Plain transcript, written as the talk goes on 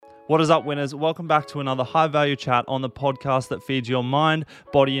What is up, winners? Welcome back to another high value chat on the podcast that feeds your mind,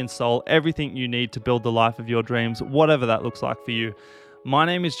 body and soul, everything you need to build the life of your dreams, whatever that looks like for you. My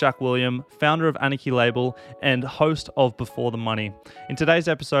name is Jack William, founder of Anarchy Label and host of Before the Money. In today's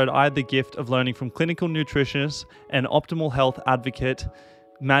episode, I had the gift of learning from clinical nutritionist and optimal health advocate,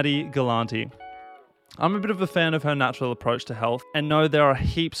 Maddie Galante. I'm a bit of a fan of her natural approach to health and know there are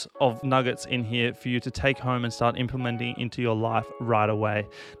heaps of nuggets in here for you to take home and start implementing into your life right away.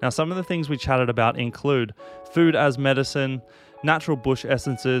 Now, some of the things we chatted about include food as medicine, natural bush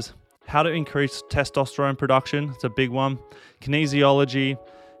essences, how to increase testosterone production, it's a big one, kinesiology,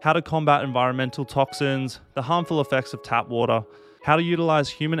 how to combat environmental toxins, the harmful effects of tap water, how to utilize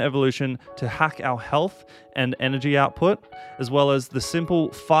human evolution to hack our health and energy output, as well as the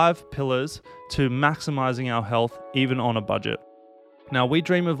simple 5 pillars to maximizing our health even on a budget. Now, we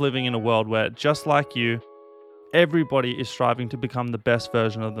dream of living in a world where, just like you, everybody is striving to become the best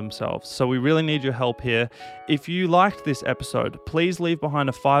version of themselves. So we really need your help here. If you liked this episode, please leave behind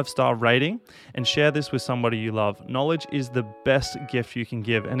a 5-star rating and share this with somebody you love. Knowledge is the best gift you can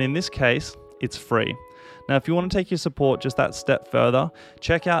give, and in this case, it's free. Now, if you want to take your support just that step further,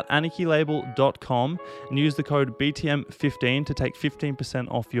 check out anarchylabel.com and use the code BTM15 to take 15%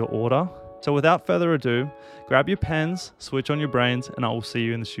 off your order. So without further ado, grab your pens, switch on your brains, and I will see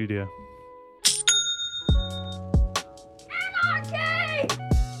you in the studio. Anarchy! I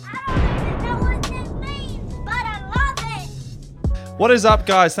don't even know what this means, but I love it! What is up,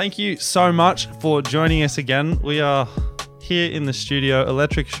 guys? Thank you so much for joining us again. We are here in the studio,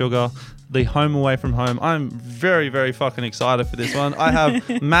 Electric Sugar, the home away from home. I'm very, very fucking excited for this one. I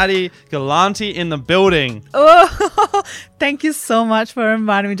have Maddie Galante in the building. Oh, thank you so much for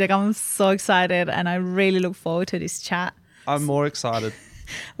inviting me, Jack. I'm so excited and I really look forward to this chat. I'm more excited.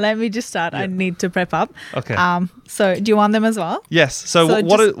 Let me just start. I need to prep up. Okay. So do you want them as well? Yes. So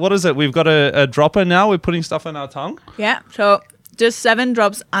what is it? We've got a dropper now. We're putting stuff in our tongue. Yeah. So just 7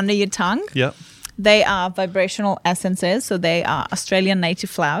 drops under your tongue. Yep. They are vibrational essences. So they are Australian native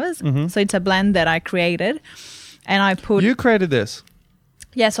flowers. Mm-hmm. So it's a blend that I created. And I put... You created this?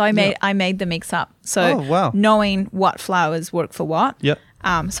 Yeah. So I made the mix up. So knowing what flowers work for what. Yep.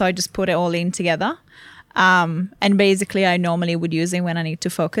 So I just put it all in together. And basically I normally would use it when I need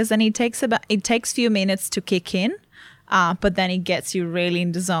to focus, and it takes few minutes to kick in, but then it gets you really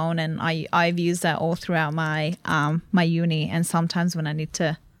in the zone. And I've used that all throughout my my uni, and sometimes when I need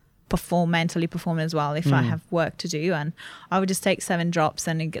to mentally perform as well, if I have work to do, and I would just take 7 drops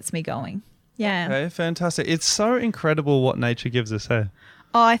and it gets me going. Yeah. Okay, fantastic. It's so incredible what nature gives us here.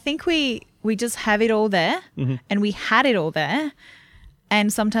 Oh, I think we just have it all there, and we had it all there.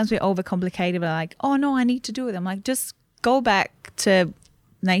 And sometimes we overcomplicate it. We're like, oh, no, I need to do it. I'm like, just go back to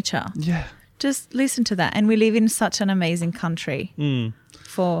nature. Yeah. Just listen to that. And we live in such an amazing country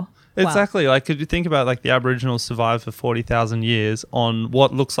Exactly. Like, could you think about like the Aboriginals survived for 40,000 years on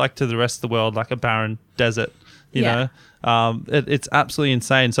what looks like to the rest of the world like a barren desert, you know? It's absolutely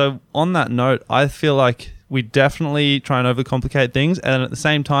insane. So on that note, I feel like we definitely try and overcomplicate things. And at the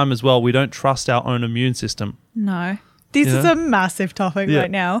same time as well, we don't trust our own immune system. No. This is a massive topic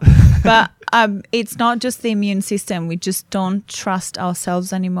right now. But it's not just the immune system. We just don't trust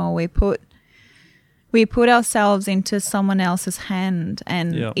ourselves anymore. We put ourselves into someone else's hand,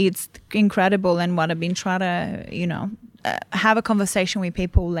 and it's incredible. And what I've been trying to, have a conversation with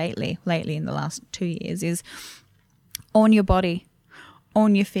people lately in the last 2 years is own your body,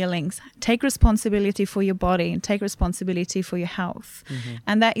 own your feelings, take responsibility for your body and take responsibility for your health. Mm-hmm.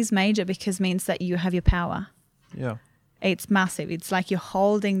 And that is major because it means that you have your power. Yeah. It's massive. It's like you're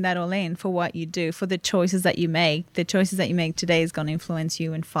holding that all in for what you do, for the choices that you make. The choices that you make today is going to influence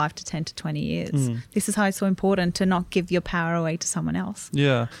you in 5 to 10 to 20 years. This is how it's so important to not give your power away to someone else.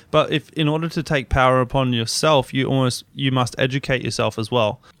 Yeah. But if in order to take power upon yourself, you must educate yourself as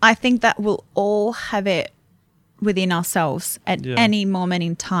well. I think that we'll all have it within ourselves at any moment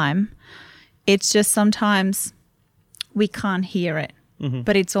in time. It's just sometimes we can't hear it,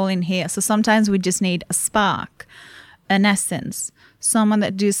 but it's all in here. So sometimes we just need a spark, an essence, someone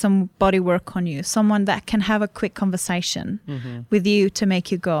that do some body work on you, someone that can have a quick conversation with you to make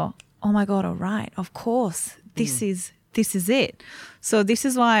you go, oh my God, all right, of course, this is it. So this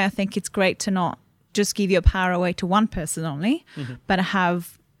is why I think it's great to not just give your power away to one person only, but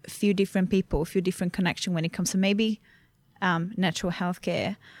have a few different people, a few different connections when it comes to maybe natural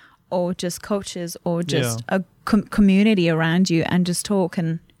healthcare or just coaches or just a community around you, and just talk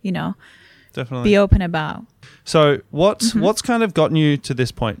and, definitely be open about. So what's kind of gotten you to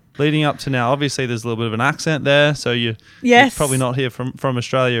this point leading up to now? Obviously there's a little bit of an accent there, so you're probably not here from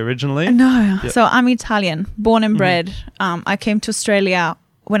Australia originally. No. Yep. So I'm Italian, born and bred. I came to Australia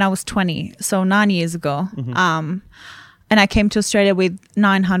when I was 20, so 9 years ago. Mm-hmm. And I came to Australia with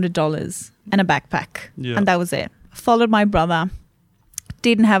 $900 and a backpack. Yeah. And that was it. Followed my brother.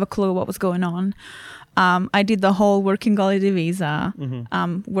 Didn't have a clue what was going on. I did the whole working holiday visa,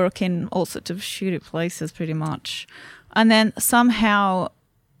 work in all sorts of shitty places pretty much. And then somehow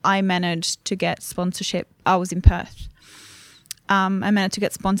I managed to get sponsorship. I was in Perth. I managed to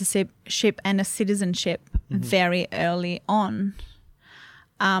get sponsorship and a citizenship very early on.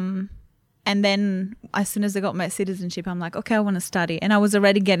 And then as soon as I got my citizenship, I'm like, okay, I want to study. And I was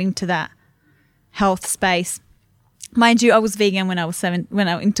already getting to that health space. Mind you, I was vegan when I was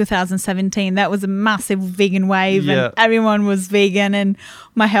in 2017. That was a massive vegan wave, and everyone was vegan, and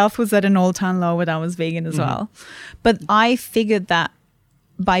my health was at an all-time low when I was vegan as well. But I figured that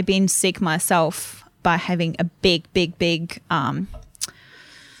by being sick myself, by having a big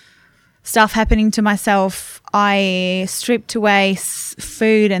stuff happening to myself, I stripped away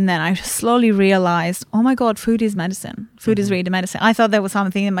food, and then I slowly realized, oh my God, food is medicine. Food is really medicine. I thought that was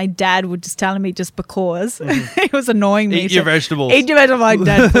something that my dad would just tell me just because. It was annoying me. Eat your vegetables. Eat your vegetables, like,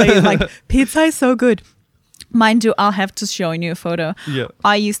 Dad, please. Like, pizza is so good. Mind you, I'll have to show you a photo. Yeah.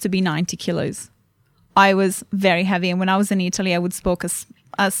 I used to be 90 kilos. I was very heavy, and when I was in Italy, I would smoke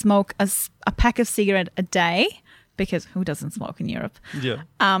a pack of cigarette a day. Because who doesn't smoke in Europe? Yeah.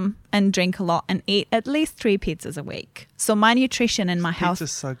 And drink a lot and eat at least 3 pizzas a week. So my nutrition and my health.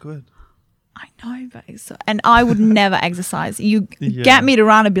 Pizza's so good. I know, but and I would never exercise. You get me to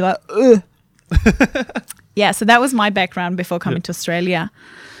run and be like, ugh. Yeah, so that was my background before coming to Australia.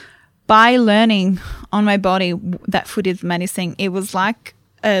 By learning on my body that food is medicine, it was like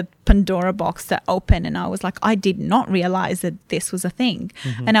a Pandora box that opened, and I was like, I did not realize that this was a thing.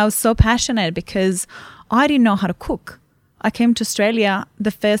 And I was so passionate because I didn't know how to cook. I came to Australia,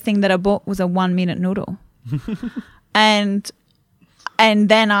 the first thing that I bought was a 1-minute noodle. and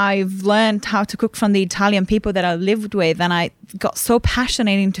then I've learned how to cook from the Italian people that I lived with, and I got so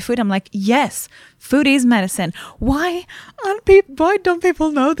passionate into food. I'm like, yes, food is medicine. Why don't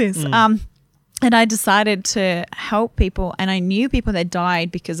people know this? And I decided to help people, and I knew people that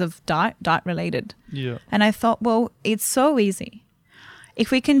died because of diet related. Yeah. And I thought, well, it's so easy. If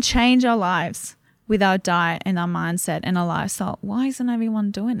we can change our lives with our diet and our mindset and our lifestyle, why isn't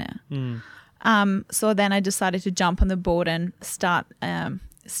everyone doing it? So then I decided to jump on the board and start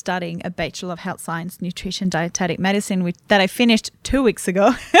studying a Bachelor of Health Science, Nutrition, Dietetic Medicine, that I finished 2 weeks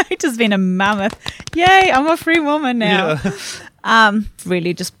ago. It's just been a mammoth. Yay, I'm a free woman now. Yeah.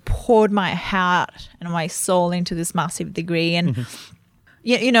 Really just poured my heart and my soul into this massive degree. And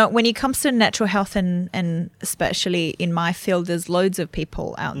you know, when it comes to natural health and especially in my field, there's loads of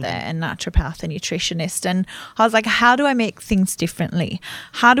people out there, and naturopath and nutritionist. And I was like, how do I make things differently?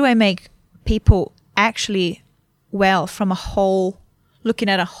 How do I make people actually well from looking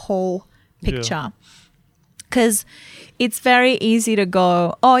at a whole picture? Because it's very easy to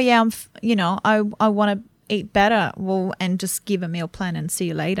go, oh yeah, I want to eat better, and just give a meal plan and see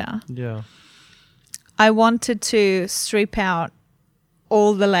you later. Yeah. I wanted to strip out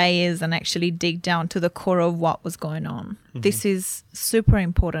all the layers and actually dig down to the core of what was going on. This is super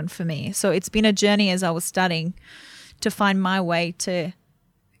important for me. So it's been a journey as I was studying to find my way to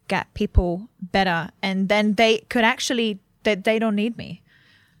get people better, and then they could actually, that they don't need me,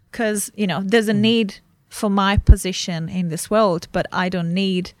 because, you know, there's a need for my position in this world, but I don't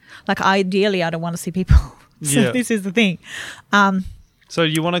need, like, ideally I don't want to see people. So this is the thing. So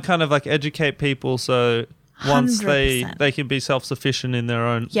you want to kind of like educate people so once 100%. they can be self-sufficient in their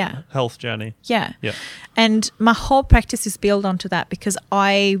own health journey. Yeah. And my whole practice is built onto that, because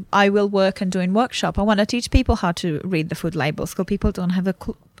I will work and doing workshop. I want to teach people how to read the food labels, because people don't have a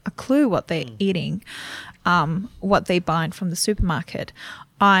clue what they're eating, what they buy from the supermarket.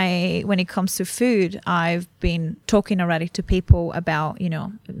 When it comes to food, I've been talking already to people about, you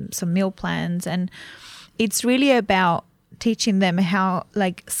know, some meal plans, and it's really about teaching them how,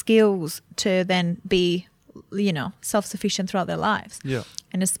 like, skills to then be, you know, self-sufficient throughout their lives. Yeah.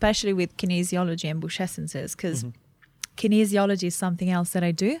 And especially with kinesiology and bush essences, because kinesiology is something else that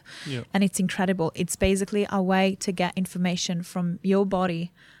I do, and it's incredible. It's basically a way to get information from your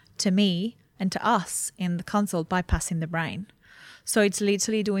body to me and to us in the consult, bypassing the brain. So it's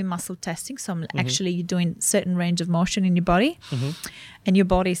literally doing muscle testing. So I'm actually doing certain range of motion in your body, and your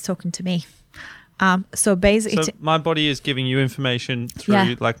body is talking to me. So basically, so my body is giving you information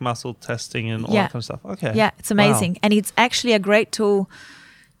through like muscle testing and all that kind of stuff. Okay. Yeah, it's amazing. Wow. And it's actually a great tool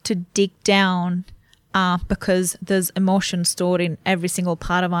to dig down because there's emotion stored in every single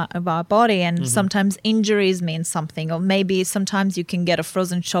part of our body, and sometimes injuries mean something, or maybe sometimes you can get a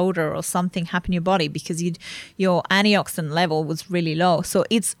frozen shoulder or something happen in your body because your antioxidant level was really low. So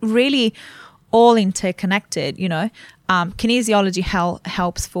it's really all interconnected, you know. Kinesiology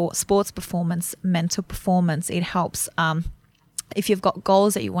helps for sports performance, mental performance. It helps if you've got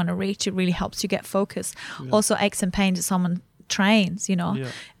goals that you want to reach, it really helps you get focused. Also aches and pains if someone trains, you know.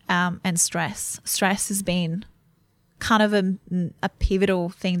 And stress. Stress has been kind of a pivotal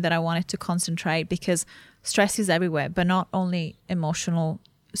thing that I wanted to concentrate, because stress is everywhere, but not only emotional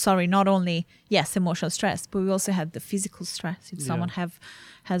stress, but we also have the physical stress. If someone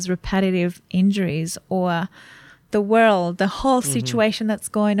has repetitive injuries, or the world, the whole situation that's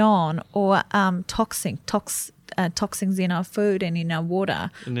going on, or toxins in our food and in our water,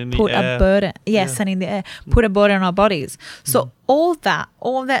 and in the put air. a burden, and in the air, put a burden on our bodies. So all that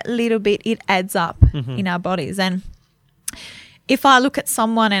little bit, it adds up in our bodies. And if I look at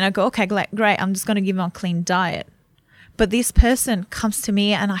someone and I go, okay, great, I'm just going to give them a clean diet, but this person comes to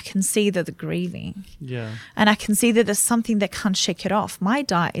me and I can see that they're grieving, and I can see that there's something that can't shake it off. My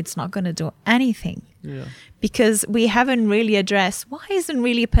diet, it's not going to do anything. Because we haven't really addressed, why isn't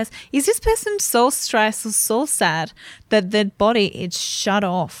really is this person so stressed or so sad that their body is shut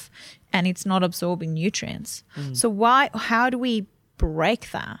off and it's not absorbing nutrients? So how do we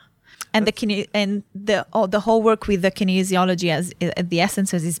break that? And the whole work with the kinesiology, as the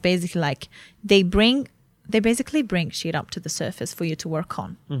essence is basically like they basically bring shit up to the surface for you to work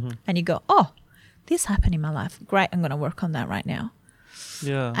on, and you go, oh, this happened in my life, great, I'm going to work on that right now.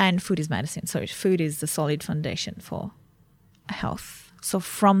 And food is medicine. So food is the solid foundation for health. So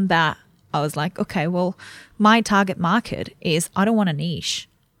from that, I was like, okay, well, my target market is, I don't want a niche,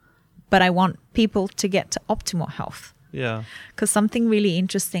 but I want people to get to optimal health. Because something really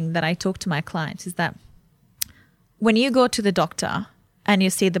interesting that I talk to my clients is that when you go to the doctor and you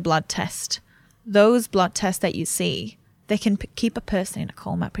see the blood test, those blood tests that you see, they can keep a person in a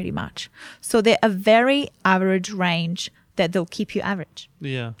coma pretty much. So they're a very average range that they'll keep you average. Do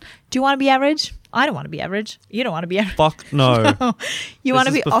you want to be average? I don't want to be average. You don't want to be average. Fuck no. No. You want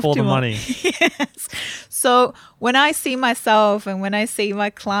to be before optimal. the money. Yes. So when I see myself and when I see my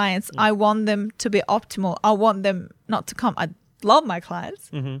clients, I want them to be optimal. I want them not to come. I love my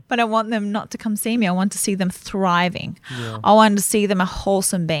clients, but I want them not to come see me. I want to see them thriving. I want to see them as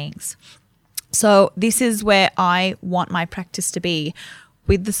wholesome beings. So this is where I want my practice to be,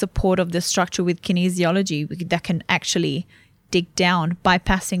 with the support of the structure with kinesiology that can actually dig down,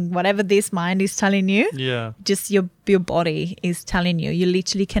 bypassing whatever this mind is telling you. Just your body is telling you. You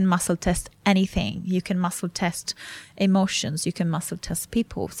literally can muscle test anything. You can muscle test emotions. You can muscle test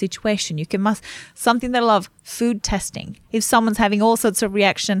people, situation. You can something that I love, food testing. If someone's having all sorts of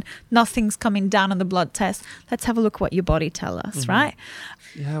reaction, nothing's coming down on the blood test, let's have a look what your body tells us, right?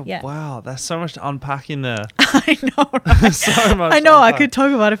 Wow, there's so much to unpack in there. I know, right? So much. I know, I could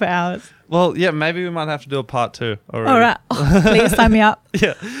talk about it for hours. Well, maybe we might have to do a part 2 already. All right. Oh, please sign me up.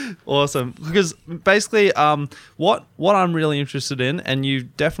 Awesome. Because basically what I'm really interested in, and you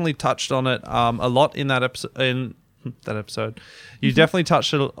definitely touched on it a lot in that episode. You definitely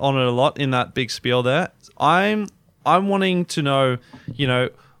touched on it a lot in that big spiel there. I'm wanting to know, you know,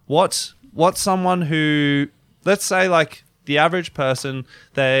 what's someone who, let's say, like the average person,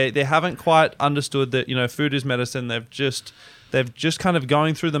 they haven't quite understood that, you know, food is medicine. They've just kind of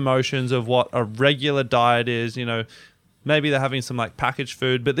going through the motions of what a regular diet is. You know, maybe they're having some like packaged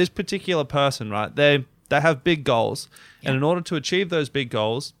food, but this particular person, right, they have big goals, and in order to achieve those big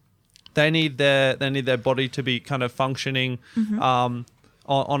goals, they need their body to be kind of functioning on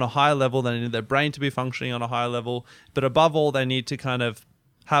a higher level. They need their brain to be functioning on a higher level, but above all, they need to kind of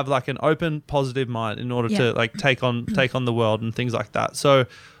have like an open, positive mind in order to like take on the world and things like that. So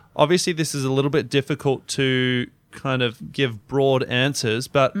obviously this is a little bit difficult to kind of give broad answers,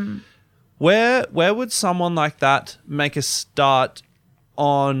 but where would someone like that make a start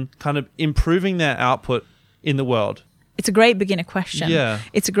on kind of improving their output in the world? It's a great beginner question.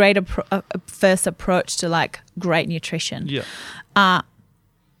 It's a great first approach to like great nutrition.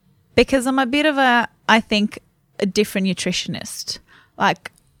 Because I'm a bit of a different nutritionist.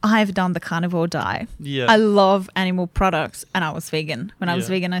 Like, I've done the carnivore diet. I love animal products, and I was vegan. When I was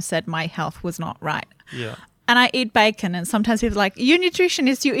vegan, I said my health was not right. And I eat bacon, and sometimes people are like, you're a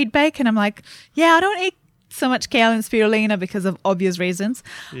nutritionist, you eat bacon. I'm like, I don't eat so much kale and spirulina because of obvious reasons.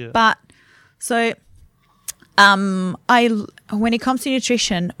 But so when it comes to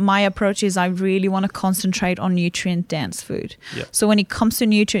nutrition, my approach is I really want to concentrate on nutrient-dense food. So when it comes to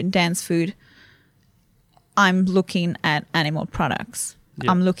nutrient-dense food, I'm looking at animal products.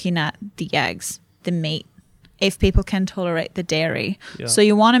 I'm looking at the eggs. the meat, if people can tolerate the dairy. Yeah. So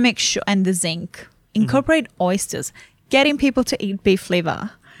you want to make sure, and the zinc, incorporate oysters, getting people to eat beef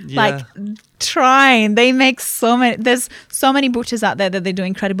liver. Like trying, they make there's so many butchers out there that they do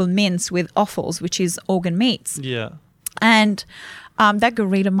incredible mince with offals, which is organ meats. Yeah. And that got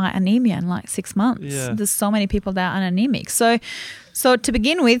rid of my anemia in like 6 months. Yeah. There's so many people that are anemic. So to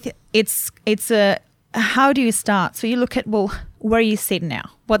begin with, it's a how do you start? So you look at, well, where are you sitting now?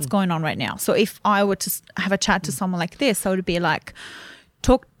 What's going on right now? So if I were to have a chat to someone like this, I would be like,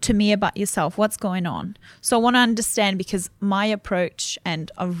 talk to me about yourself. What's going on? So I want to understand, because my approach,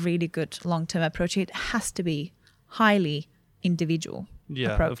 and a really good long-term approach, it has to be highly individual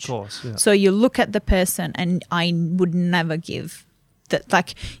approach. Of course. Yeah. So you look at the person, and I would never give that.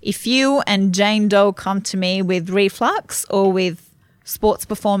 Like if you and Jane Doe come to me with reflux or with sports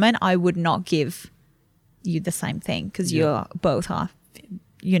performance, I would not give you the same thing, because you're both are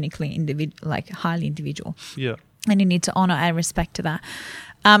uniquely individual, like highly individual. Yeah. And you need to honor and respect to that.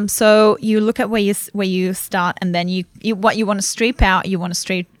 So you look at where you start, and then you what you want to strip out. You want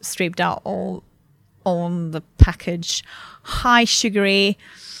to strip out all on the package, high sugary.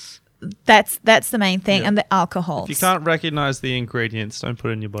 That's the main thing, and the alcohol. If you can't recognize the ingredients, don't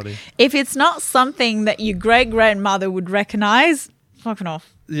put it in your body. If it's not something that your great grandmother would recognize, fucking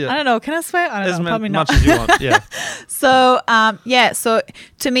off. Yeah. I don't know. Can I swear? I don't know. Probably much not. as you want. Yeah. So So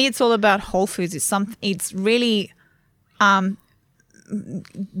to me, it's all about whole foods. It's really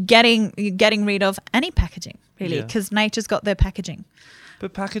getting rid of any packaging, really, because nature's got their packaging.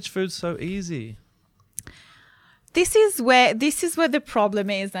 But packaged food's so easy. This is where the problem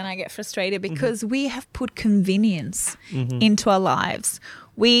is, and I get frustrated because we have put convenience into our lives.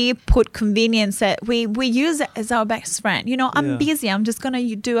 We put convenience that we use it as our best friend. You know, I'm busy. I'm just going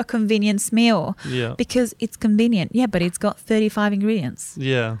to do a convenience meal because it's convenient. Yeah, but it's got 35 ingredients.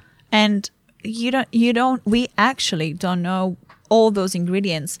 Yeah. And we actually don't know all those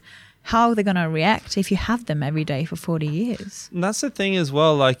ingredients, how they're going to react if you have them every day for 40 years. And that's the thing as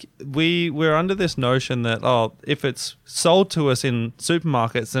well. Like we're under this notion that, if it's sold to us in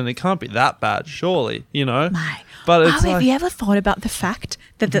supermarkets, then it can't be that bad, surely, you know? But it's have you ever thought about the fact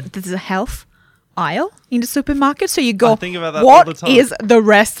that there's a health aisle in the supermarket? So you go, I think about that all the what time. is the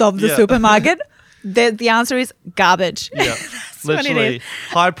rest of the supermarket? The answer is garbage. Yeah. That's what it Literally is.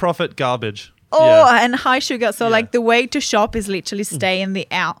 high profit garbage. Oh, and high sugar. So like the way to shop is literally stay in the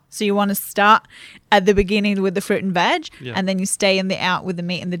out. So you want to start at the beginning with the fruit and veg, and then you stay in the out with the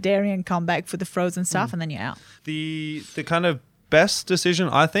meat and the dairy, and come back for the frozen stuff, and then you're out. The kind of best decision,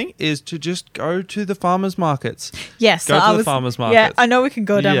 I think, is to just go to the farmers markets. Yes, go to the farmers markets. Yeah, I know we can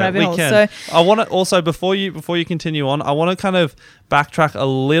go down rabbit holes. So I want to also, before you continue on, I want to kind of backtrack a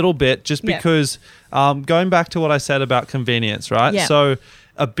little bit, just because going back to what I said about convenience, right? Yeah. So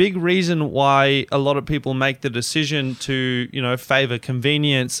a big reason why a lot of people make the decision to, favor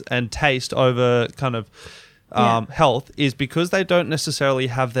convenience and taste over kind of health is because they don't necessarily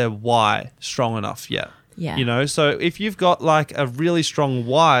have their why strong enough yet. Yeah. So if you've got like a really strong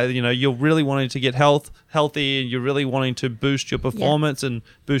why, you're really wanting to get healthy, and you're really wanting to boost your performance and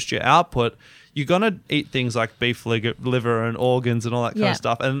boost your output, you're going to eat things like beef liver and organs and all that kind of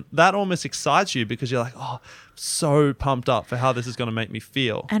stuff. And that almost excites you because you're like, oh, so pumped up for how this is going to make me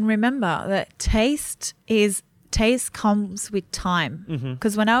feel. And remember that taste comes with time.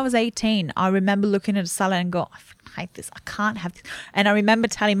 Because when I was 18, I remember looking at a salad and go, I hate this. I can't have this. And I remember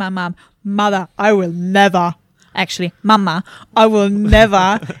telling my mum, Mama, I will never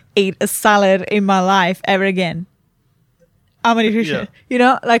eat a salad in my life ever again. I'm a nutritionist.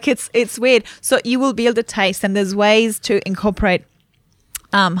 Like it's weird. So you will build a taste, and there's ways to incorporate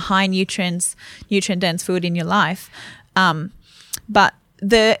high nutrient dense food in your life. But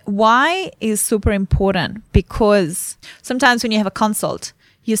the why is super important, because sometimes when you have a consult,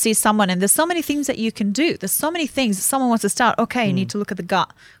 you see someone and there's so many things that you can do. There's so many things. Someone wants to start, okay, you need to look at the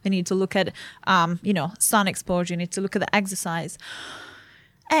gut. We need to look at, sun exposure. You need to look at the exercise.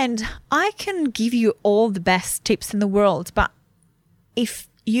 And I can give you all the best tips in the world, but if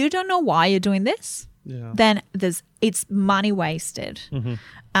you don't know why you're doing this, then it's money wasted.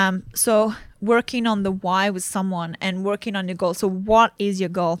 So working on the why with someone and working on your goal. So what is your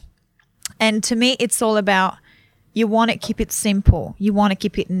goal? And to me, it's all about, you want to keep it simple. You want to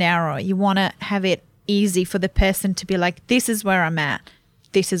keep it narrow. You want to have it easy for the person to be like, this is where I'm at.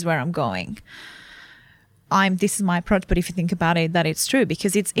 This is where I'm going. This is my approach. But if you think about it, that it's true,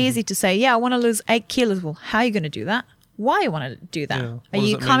 because it's easy to say, I want to lose 8 kilos. Well, how are you going to do that? Why you want to do that? Are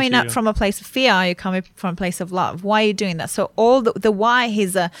you coming up from a place of fear? Are you coming from a place of love? Why are you doing that? So all the why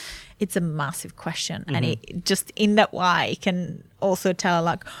it's a massive question. And it just in that why, it can also tell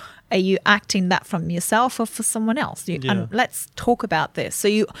like Are you acting that from yourself or for someone else? And let's talk about this. So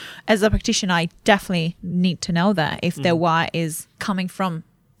you, as a practitioner, I definitely need to know that if their why is coming from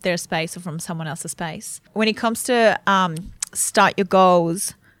their space or from someone else's space. When it comes to start your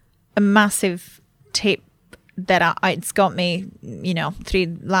goals, a massive tip that it's got me,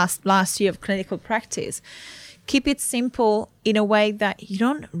 last year of clinical practice. Keep it simple in a way that you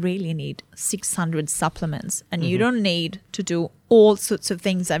don't really need 600 supplements and you don't need to do all sorts of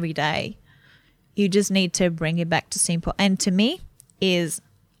things every day. You just need to bring it back to simple. And to me is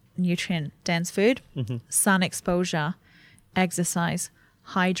nutrient-dense food, sun exposure, exercise,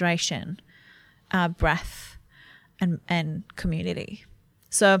 hydration, breath, and community.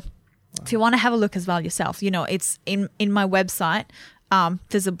 So if you want to have a look as well yourself, it's in my website.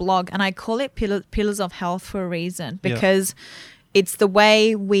 There's a blog and I call it Pillars of Health for a reason because it's the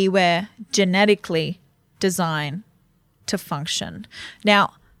way we were genetically designed to function.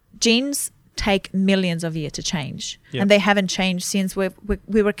 Now, genes take millions of years to change and they haven't changed since we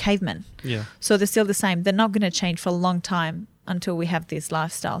were cavemen. Yeah. So they're still the same. They're not going to change for a long time until we have this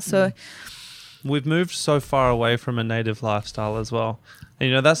lifestyle. So we've moved so far away from a native lifestyle as well.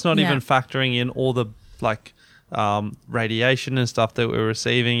 And, that's not even factoring in all the radiation and stuff that we're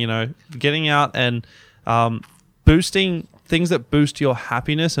receiving, getting out and boosting things that boost your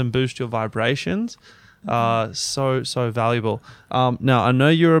happiness and boost your vibrations so valuable. Now I know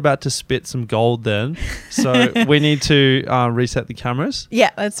you're about to spit some gold then, so we need to reset the cameras. Yeah,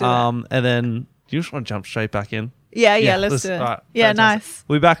 let's do that. And then you just want to jump straight back in. Yeah, let's do it. Right, yeah, fantastic. Nice.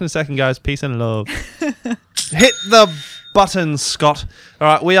 We'll be back in a second, guys. Peace and love. Hit the button, Scott. All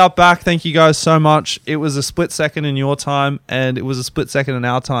right, we are back. Thank you guys so much. It was a split second in your time and it was a split second in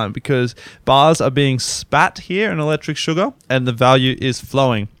our time because bars are being spat here in Electric Sugar and the value is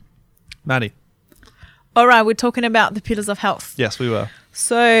flowing. Maddie. All right, we're talking about the pillars of health. Yes, we were.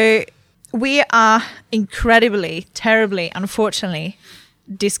 So we are incredibly, terribly, unfortunately,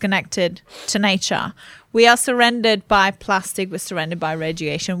 disconnected to nature. We are surrounded by plastic. We're surrounded by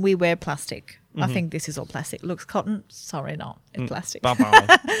radiation. We wear plastic. I think this is all plastic. Looks cotton. Sorry, no, it's plastic.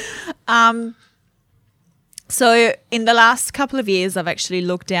 So in the last couple of years, I've actually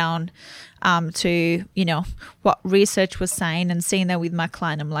looked down to, what research was saying and seeing that with my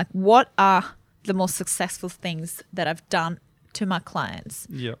client. I'm like, what are the most successful things that I've done to my clients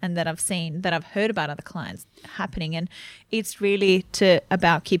and that I've seen, that I've heard about other clients happening? And it's really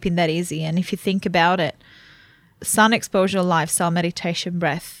about keeping that easy. And if you think about it, sun exposure, lifestyle, meditation,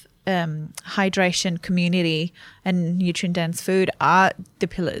 breath, hydration, community, and nutrient-dense food are the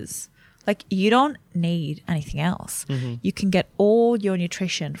pillars. Like, you don't need anything else. You can get all your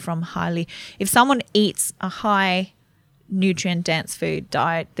nutrition from if someone eats a high nutrient-dense food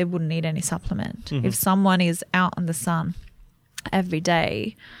diet, they wouldn't need any supplement. If someone is out in the sun every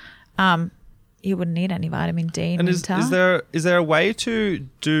day, you wouldn't need any vitamin D. And is there a way to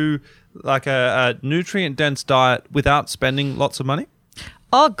do like a nutrient-dense diet without spending lots of money?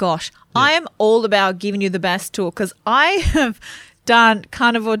 Oh, gosh. Yeah. I am all about giving you the best tool because I have done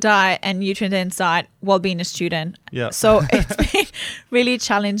carnivore diet and nutrient-dense diet while being a student. Yeah. So it's been really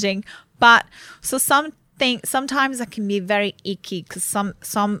challenging. But so sometimes that can be very icky because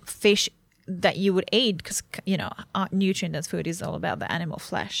some fish that you would eat because, nutrient-dense food is all about the animal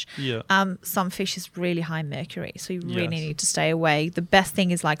flesh. Yeah. Some fish is really high mercury, so you really need to stay away. The best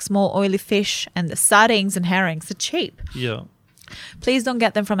thing is like small oily fish and the sardines and herrings are cheap. Yeah. Please don't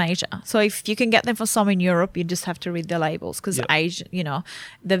get them from Asia. So if you can get them from somewhere in Europe, you just have to read the labels because Asia,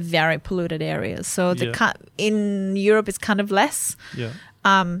 they're very polluted areas. So in Europe, it's kind of less. Yeah.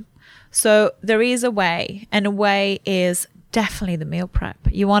 So there is a way, and a way is definitely the meal prep.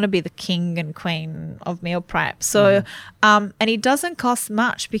 You want to be the king and queen of meal prep. So, and it doesn't cost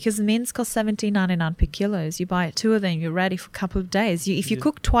much because mince cost $17.99 per kilos. You buy 2 of them, you're ready for a couple of days. If you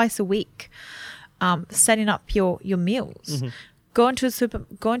cook twice a week, setting up your meals. Go into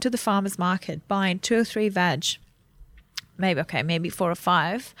the farmer's market, buying 2 or 3 veg, maybe 4 or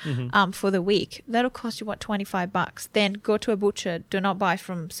 5 for the week. That'll cost you $25. Then go to a butcher. Do not buy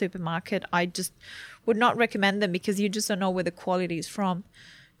from supermarket. I just would not recommend them because you just don't know where the quality is from.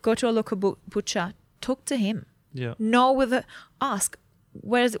 Go to a local butcher. Talk to him. Yeah. Ask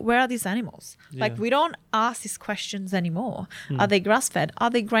where are these animals? Yeah. Like, we don't ask these questions anymore. Are they grass fed? Are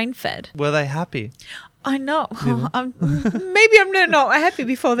they grain fed? Were they happy? I know. Maybe I'm not happy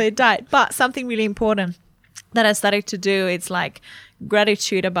before they died. But something really important that I started to do, it's like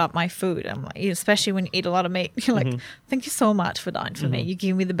gratitude about my food. I'm like, especially when you eat a lot of meat, you're like, thank you so much for dying for me. You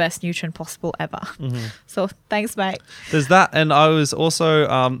give me the best nutrient possible ever. So thanks, mate. There's that. And I was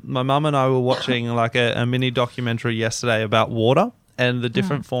also, my mum and I were watching like a mini documentary yesterday about water. and the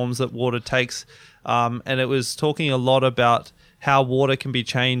different forms that water takes. And it was talking a lot about how water can be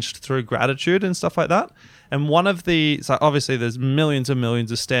changed through gratitude and stuff like that. And so obviously there's millions and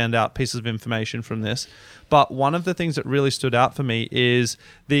millions of standout pieces of information from this, but one of the things that really stood out for me is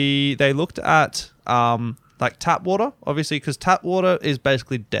they looked at like tap water, obviously, because tap water is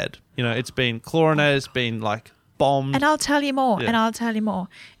basically dead. You know, it's been chlorinated, it's been like bombed. And I'll tell you more. Yeah.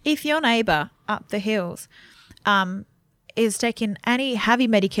 If your neighbor up the hills is taking any heavy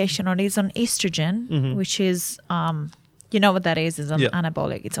medication or is on estrogen, which is, you know what that is an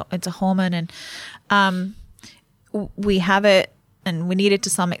anabolic. It's a hormone, and we have it and we need it to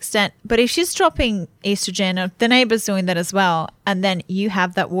some extent. But if she's dropping estrogen, or the neighbor's doing that as well, and then you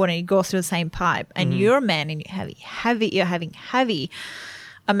have that water and you go through the same pipe, and you're a man and you're having heavy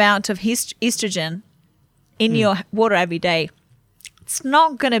amount of estrogen in your water every day, it's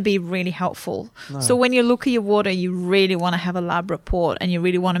not going to be really helpful. No. So when you look at your water, you really want to have a lab report, and you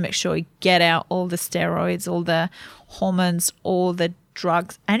really want to make sure you get out all the steroids, all the hormones, all the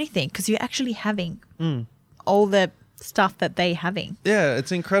drugs, anything, because you're actually having all the stuff that they're having. Yeah,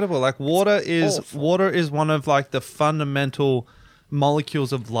 it's incredible. Like water is one of like the fundamental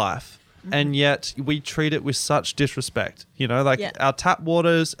molecules of life. And yet we treat it with such disrespect. You know, like our tap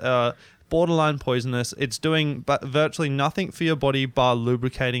waters are borderline poisonous. It's doing virtually nothing for your body bar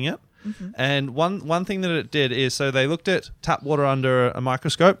lubricating it. And one thing that it did is, so they looked at tap water under a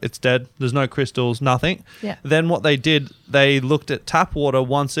microscope. It's dead. There's no crystals, nothing. Yeah. Then what they did, they looked at tap water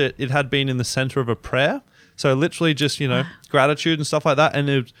once it had been in the center of a prayer. So literally just, you know, gratitude and stuff like that. And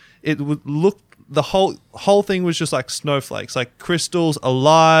it would look, the whole thing was just like snowflakes, like crystals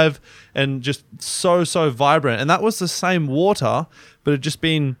alive and just so vibrant. And that was the same water, but it just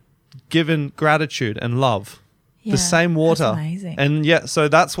been given gratitude and love. The same water. That's amazing. And so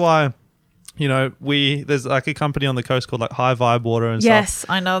that's why, you know, there's like a company on the coast called like High Vibe Water and stuff. Yes,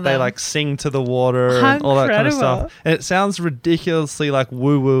 I know that. They like sing to the water and all that kind of stuff. And it sounds ridiculously like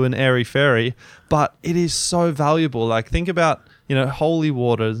woo-woo and airy-fairy, but it is so valuable. Like think about, you know, holy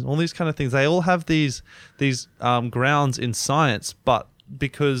waters, all these kind of things. They all have these grounds in science, but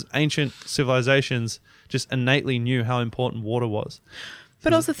because ancient civilizations just innately knew how important water was.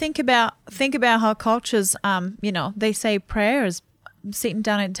 But also think about how cultures, you know, they say prayers sitting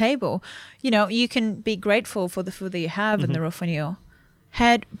down at a table. You know, you can be grateful for the food that you have and the roof on your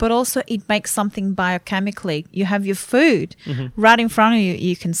head, but also it makes something biochemically. You have your food right in front of you.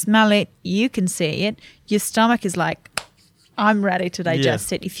 You can smell it. You can see it. Your stomach is like, I'm ready to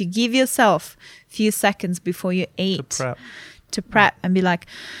digest it. If you give yourself a few seconds before you eat to prep and be like,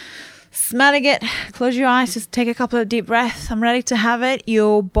 smelling it, close your eyes, just take a couple of deep breaths, I'm ready to have it.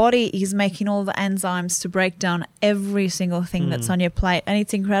 Your body is making all the enzymes to break down every single thing that's on your plate. And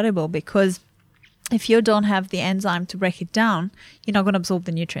it's incredible because if you don't have the enzyme to break it down, you're not going to absorb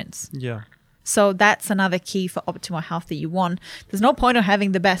the nutrients. Yeah. So that's another key for optimal health that you want. There's no point of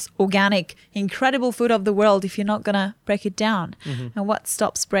having the best organic, incredible food of the world if you're not going to break it down. And what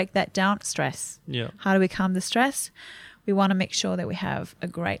stops break that down? Stress. Yeah. How do we calm the stress? We want to make sure that we have a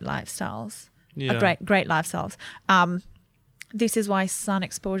great lifestyles. Great lifestyles. This is why sun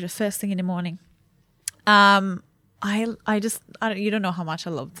exposure first thing in the morning. You don't know how much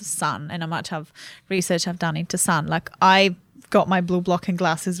I love the sun and how much research I've done into sun. Like I got my blue blocking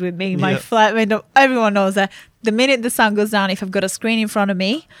glasses with me. My flatmate, everyone knows that. The minute the sun goes down, if I've got a screen in front of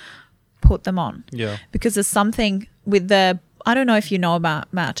me, put them on. Yeah. Because there's something with I don't know if you know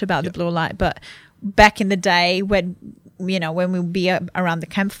much about the blue light, but back in the day when we would be around the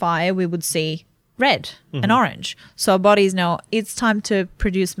campfire, we would see red and orange. So our bodies know it's time to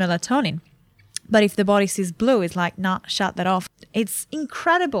produce melatonin. But if the body sees blue, it's like, nah, shut that off. It's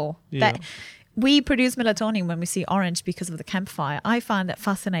incredible that we produce melatonin when we see orange because of the campfire. I find that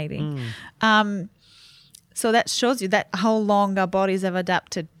fascinating. So that shows you that how long our bodies have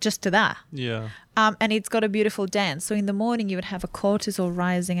adapted just to that. Yeah. And it's got a beautiful dance. So in the morning you would have a cortisol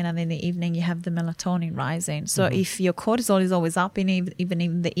rising, and then in the evening you have the melatonin rising. So if your cortisol is always up even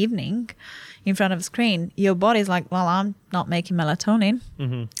in the evening in front of a screen, your body's like, well, I'm not making melatonin.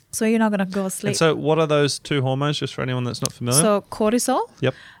 So you're not going to go to sleep. And so what are those two hormones, just for anyone that's not familiar? So cortisol.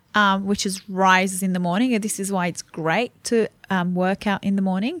 Yep. Which rises in the morning. And this is why it's great to work out in the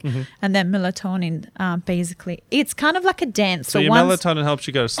morning. And then melatonin, basically, it's kind of like a dance. So your melatonin helps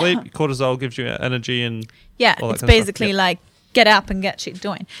you go to sleep. Cortisol gives you energy and it's basically like get up and get shit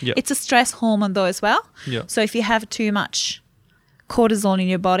doing. Yep. It's a stress hormone though as well. Yep. So if you have too much cortisol in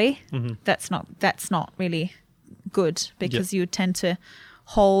your body, that's not really good because you tend to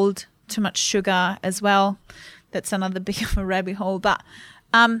hold too much sugar as well. That's another big of a rabbit hole, but.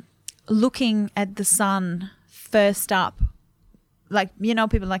 Looking at the sun first up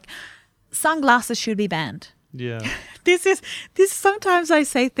people like sunglasses should be banned. Yeah. This is sometimes I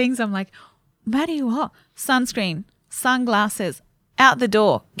say things I'm like, Maddie, what? Sunscreen, sunglasses, out the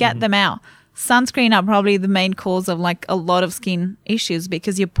door, get them out. Sunscreen are probably the main cause of like a lot of skin issues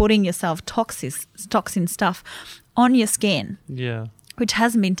because you're putting yourself toxin stuff on your skin. Yeah. Which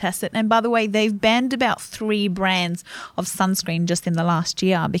hasn't been tested. And by the way, they've banned about 3 brands of sunscreen just in the last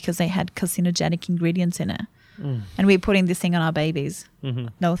year because they had carcinogenic ingredients in it. And we're putting this thing on our babies.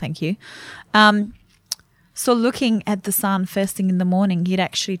 No, thank you. So looking at the sun first thing in the morning, it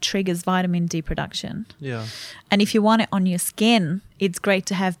actually triggers vitamin D production. Yeah. And if you want it on your skin, it's great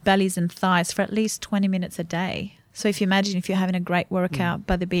to have bellies and thighs for at least 20 minutes a day. So if you imagine if you're having a great workout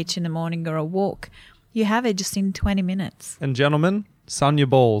by the beach in the morning or a walk, you have it just in 20 minutes. And gentlemen, sun your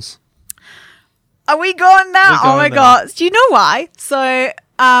balls. Are we going now? We're Oh my going there. God. Do you know why? So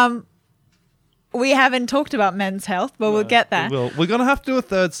we haven't talked about men's health, but we'll get there. We're going to have to do a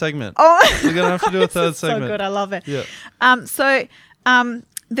third segment. Oh, We're going to have to do a third so segment. good. I love it. Yeah.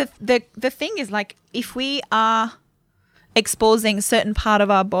 The thing is, like, if we are exposing a certain part of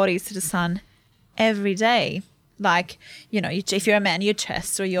our bodies to the sun every day, like, if you're a man, your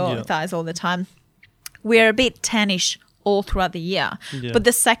chest or your thighs all the time, we're a bit tannish all throughout the year. Yeah. But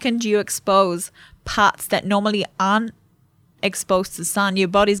the second you expose parts that normally aren't exposed to the sun, your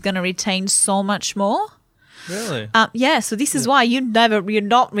body's going to retain so much more. Really? So this is why you're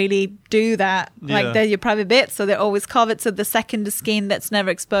not really do that. Like Yeah. they're your private bits, so they're always covered. So the second the skin that's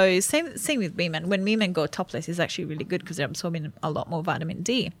never exposed. Same with women. When women go topless, it's actually really good because they're absorbing a lot more vitamin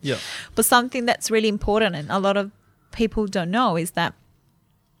D. Yeah. But something that's really important and a lot of people don't know is that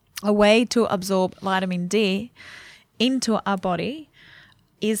a way to absorb vitamin D into our body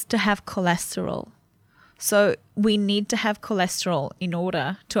is to have cholesterol. So we need to have cholesterol in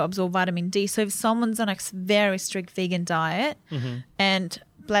order to absorb vitamin D. So if someone's on a very strict vegan diet, and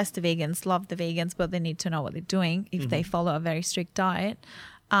bless the vegans, love the vegans, but they need to know what they're doing if they follow a very strict diet.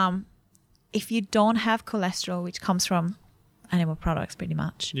 If you don't have cholesterol, which comes from animal products pretty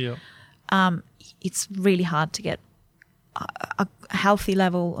much, Yeah. it's really hard to get a healthy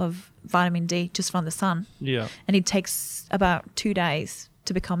level of vitamin D just from the sun. Yeah. And it takes about 2 days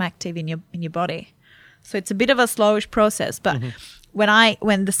to become active in your body. So it's a bit of a slowish process, but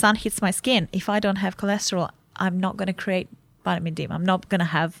when the sun hits my skin, if I don't have cholesterol, I'm not going to create vitamin D. I'm not going to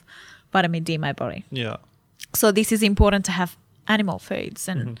have vitamin D in my body. Yeah. So this is important to have animal foods.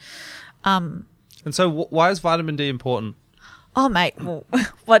 And And so why is vitamin D important? oh mate, well,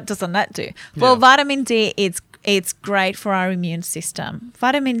 what doesn't that do? Well, vitamin D, it's great for our immune system.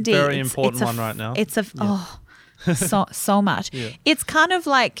 Vitamin D, Very important one right now. It's so much. Yeah. It's kind of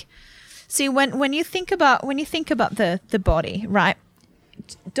like, see, when you think about the body, right?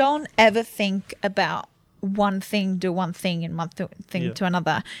 Don't ever think about one thing, do one thing, and one thing to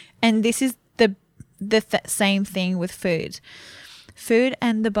another. And this is the same thing with food. Food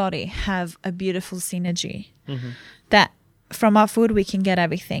and the body have a beautiful synergy. That from our food we can get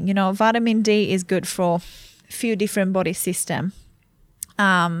everything. Vitamin D is good for a few different body systems.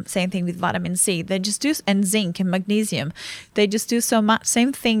 Same thing with vitamin C. They just do, and zinc and magnesium. They just do so much.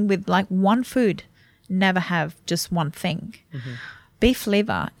 Same thing with like one food. Never have just one thing. Beef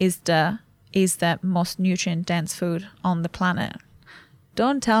liver is the most nutrient dense food on the planet.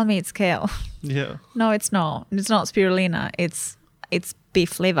 Don't tell me it's kale. Yeah. No, it's not. It's not spirulina. It's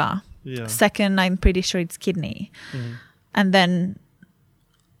beef liver. Yeah. Second, I'm pretty sure it's kidney. And then,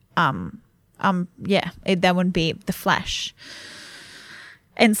 that would be the flesh.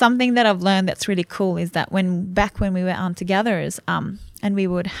 And something that I've learned that's really cool is that back when we were hunter-gatherers, and we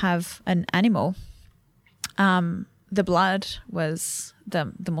would have an animal, the blood was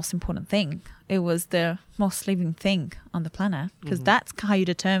the most important thing. It was the most living thing on the planet because that's how you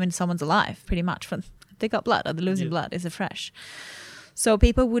determine someone's alive, pretty much. From they got blood, are they losing blood? Is it fresh? So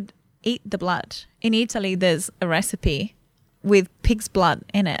people would eat the blood. In Italy, there's a recipe with pig's blood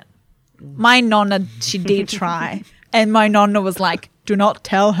in it. My nonna, she did try. And my nonna was like, do not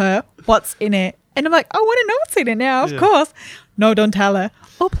tell her what's in it. And I'm like, I want to know what's in it now, of course. No, don't tell her.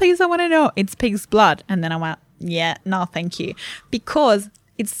 Oh, please, I want to know. It's pig's blood. And then I went, yeah, no, thank you. Because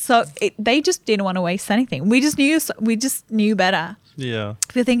they just didn't want to waste anything. We just knew better. Yeah.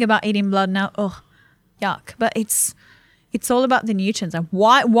 If you think about eating blood now, oh, yuck. But it's all about the nutrients. And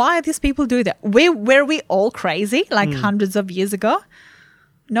why these people do that? Were we all crazy like hundreds of years ago?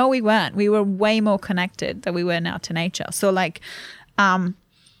 No, we weren't. We were way more connected than we were now to nature. So like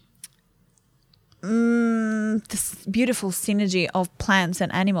this beautiful synergy of plants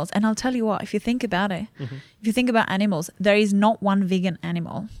and animals. And I'll tell you what, if you think about it, if you think about animals, there is not one vegan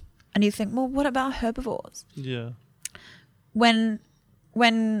animal. And you think, well, what about herbivores? Yeah. when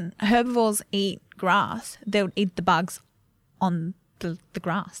herbivores eat grass, they would eat the bugs on the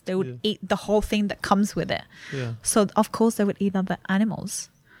grass. They would eat the whole thing that comes with it. Yeah. So of course they would eat other animals.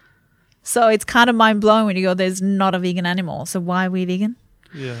 So it's kind of mind blowing when you go, there's not a vegan animal. So why are we vegan?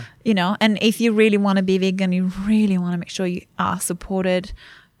 Yeah. You know, and if you really want to be vegan, you really want to make sure you are supported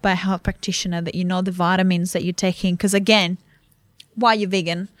by a health practitioner, that you know the vitamins that you're taking. Because again, why you're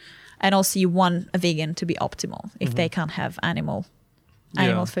vegan, and also you want a vegan to be optimal if they can't have animal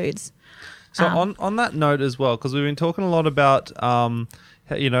foods. So on that note as well, because we've been talking a lot about,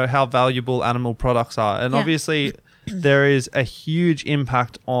 how valuable animal products are. And obviously there is a huge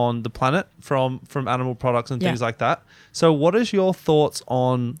impact on the planet from animal products and things like that. So what is your thoughts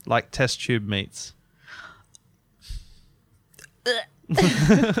on like test tube meats?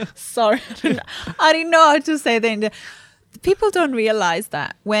 Sorry, I didn't know how to say that. People don't realize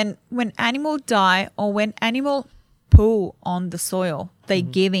that when animal die or when animal poo on the soil, they're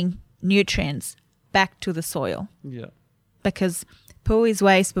giving nutrients back to the soil. Yeah. Because poo is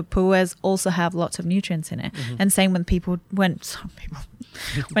waste, but poo has also have lots of nutrients in it. And same when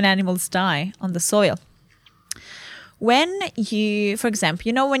animals die on the soil. When you, for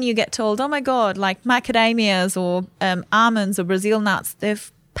example, when you get told, oh my God, like macadamias or almonds or Brazil nuts, they're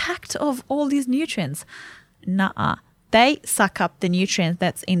packed of all these nutrients. Nuh-uh. They suck up the nutrients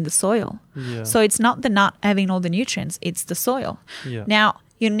that's in the soil. Yeah. So it's not the nut having all the nutrients, it's the soil. Yeah. Now,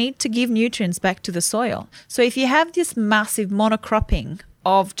 you need to give nutrients back to the soil. So if you have this massive monocropping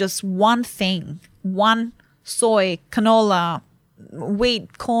of just one thing, one soy, canola,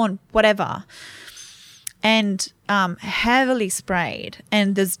 wheat, corn, whatever, and heavily sprayed,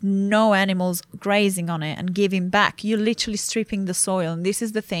 and there's no animals grazing on it and giving back, you're literally stripping the soil. And this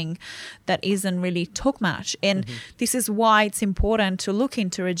is the thing that isn't really talked much. And this is why it's important to look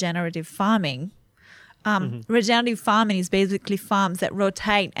into regenerative farming. Regenerative farming is basically farms that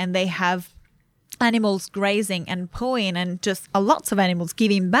rotate and they have animals grazing and pooing and just lots of animals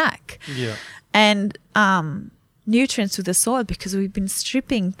giving back. Yeah. And nutrients to the soil, because we've been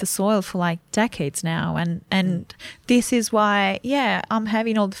stripping the soil for like decades now, and this is why I'm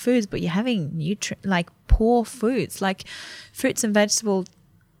having all the foods, but you're having poor foods like fruits and vegetables.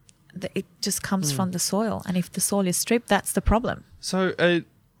 It just comes from the soil, and if the soil is stripped, that's the problem. So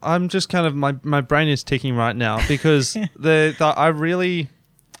I'm just kind of my brain is ticking right now because I really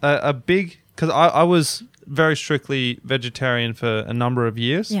because I was very strictly vegetarian for a number of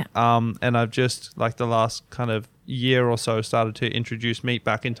years. Yeah. And I've just like the last kind of year or so started to introduce meat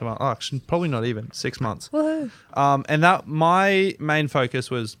back into my actually probably not even 6 months. Woohoo. And that my main focus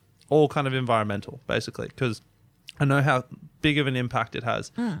was all kind of environmental basically, because I know how big of an impact it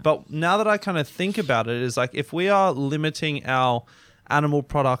has. But now that I kind of think about it, is like if we are limiting our animal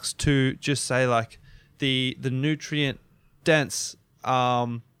products to just say like the nutrient dense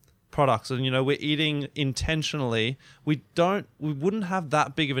products, and we're eating intentionally, we wouldn't have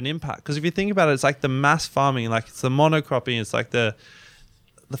that big of an impact. Because if you think about it, it's like the mass farming, like it's the monocropping, it's like the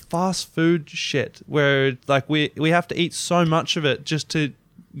fast food shit where like we have to eat so much of it just to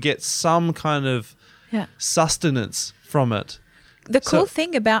get some kind of sustenance from it. The cool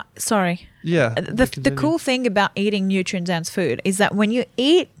thing about the cool thing about eating nutrient dense food is that when you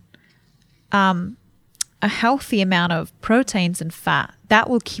eat a healthy amount of proteins and fat, that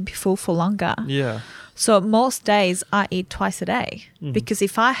will keep you full for longer. Yeah. So most days I eat twice a day because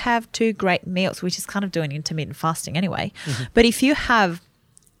if I have 2 great meals, which is kind of doing intermittent fasting anyway, but if you have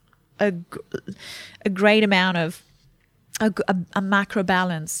a great amount of a macro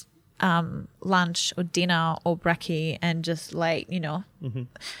balance lunch or dinner or brekkie and just late,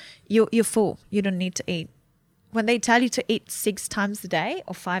 you're full. You don't need to eat. When they tell you to eat 6 times a day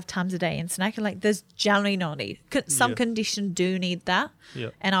or 5 times a day and snack, like there's generally no need. Some conditions do need that,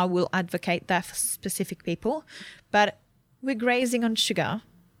 and I will advocate that for specific people. But we're grazing on sugar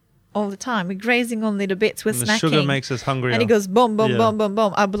all the time. We're grazing on little bits. We're snacking. Sugar makes us hungrier. And it goes boom, boom, boom, boom,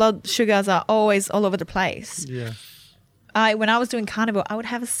 boom. Our blood sugars are always all over the place. Yeah. When I was doing carnivore, I would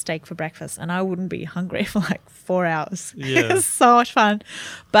have a steak for breakfast and I wouldn't be hungry for like 4 hours. Yeah. It was so much fun.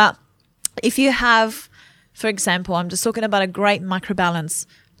 But if you have, for example, I'm just talking about a great microbalance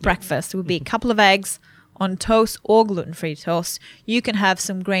breakfast. It would be a couple of eggs on toast or gluten-free toast. You can have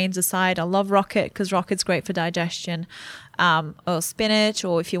some grains aside. I love rocket because rocket's great for digestion, or spinach,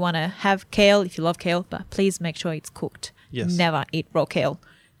 or if you want to have kale, if you love kale, but please make sure it's cooked. Yes. Never eat raw kale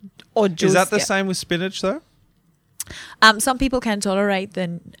or juice. Is that the same with spinach though? Some people can tolerate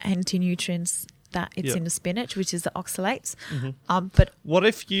the anti-nutrients that it's in the spinach, which is the oxalates. But what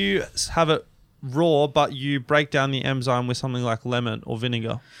if you have it raw, but you break down the enzyme with something like lemon or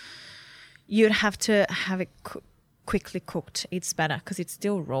vinegar? You'd have to have it quickly cooked, it's better because it's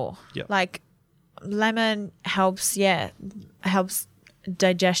still raw. Yep. Like lemon helps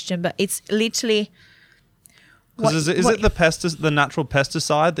digestion, but it's literally. Is it the natural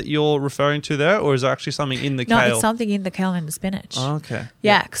pesticide that you're referring to there, or is there actually something in the kale? No, it's something in the kale and the spinach. Oh, okay.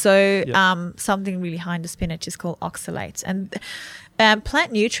 Yeah. So something really high in the spinach is called oxalates and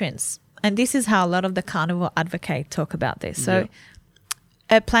plant nutrients. And this is how a lot of the carnivore advocates talk about this. So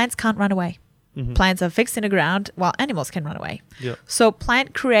plants can't run away. Mm-hmm. Plants are fixed in the ground while animals can run away. Yeah. So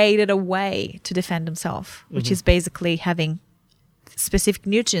plant created a way to defend themselves, which is basically having specific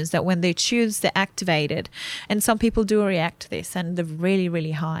nutrients that when they choose, they're activated. And some people do react to this, and they're really,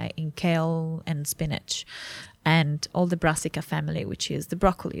 really high in kale and spinach and all the brassica family, which is the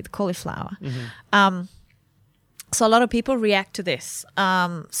broccoli, the cauliflower. Mm-hmm. So a lot of people react to this.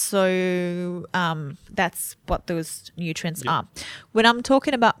 That's what those nutrients are. When I'm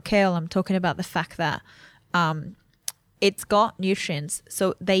talking about kale, I'm talking about the fact that it's got nutrients.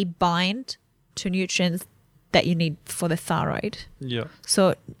 So they bind to nutrients that you need for the thyroid. Yeah.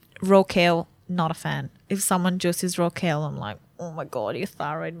 So raw kale, not a fan. If someone juices raw kale, I'm like, oh my God, your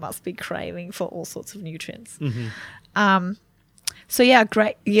thyroid must be craving for all sorts of nutrients. Mm-hmm. So yeah,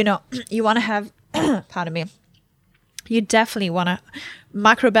 great. You know, you want to have, pardon me, you definitely want to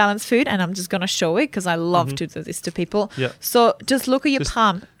microbalance food, and I'm just going to show it because I love to do this to people. Yeah. So just look at your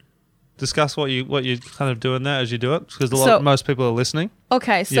palm. Discuss what you're kind of doing there as you do it, because most people are listening.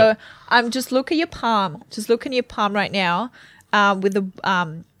 Okay, so I'm just look at your palm. Just look at your palm right now with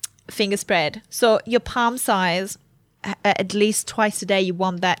the finger spread. So your palm size, at least twice a day, you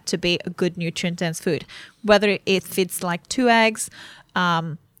want that to be a good nutrient-dense food. Whether it's like 2 eggs,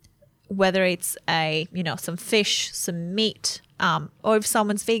 whether it's some fish, some meat, or if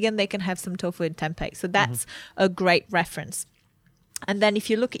someone's vegan, they can have some tofu and tempeh. So that's a great reference. And then if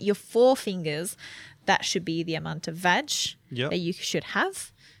you look at your 4 fingers, that should be the amount of veg that you should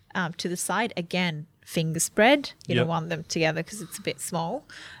have. To the side, again, finger spread. You don't want them together because it's a bit small.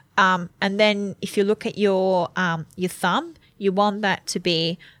 And then if you look at your thumb, you want that to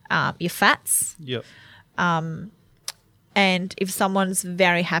be your fats. Yep. And if someone's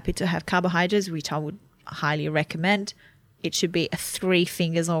very happy to have carbohydrates, which I would highly recommend, it should be 3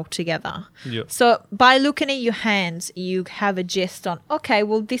 fingers all together. Yep. So by looking at your hands, you have a gist on, okay,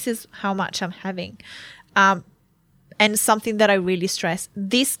 well, this is how much I'm having. And something that I really stress,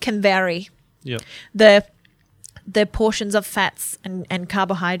 this can vary. Yep. The portions of fats and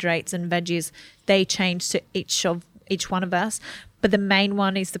carbohydrates and veggies, they change to each one of us. But the main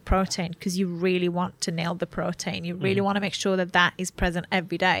one is the protein, because you really want to nail the protein. You really want to make sure that is present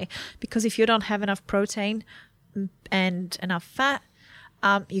every day. Because if you don't have enough protein and enough fat,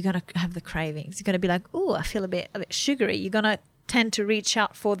 you're going to have the cravings. You're going to be like, oh, I feel a bit sugary. You're going to tend to reach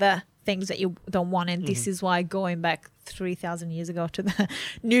out for the things that you don't want. And this is why, going back 3,000 years ago to the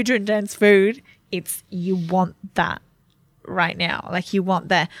nutrient-dense food, it's you want that right now. Like you want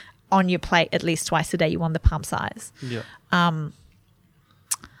that on your plate at least twice a day. You want the palm size. Yeah.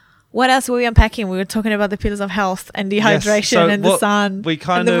 What else were we unpacking? We were talking about the pillars of health and dehydration and the sun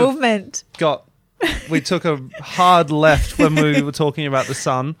and the movement. We took a hard left when we were talking about the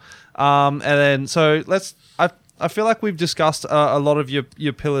sun. And then, so I feel like we've discussed a lot of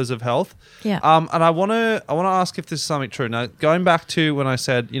your pillars of health. Yeah. And I want to ask if this is something true. Now, going back to when I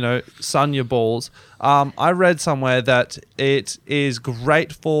said, sun your balls, I read somewhere that it is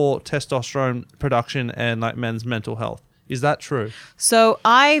great for testosterone production and like men's mental health. Is that true? So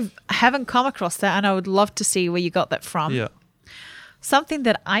I haven't come across that, and I would love to see where you got that from. Yeah. Something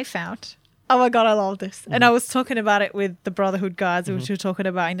that I found. Oh my God, I love this. And I was talking about it with the Brotherhood guys, which we're talking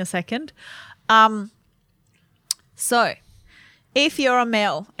about in a second. So if you're a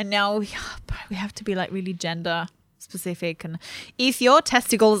male, and now we have to be like really gender specific, and if your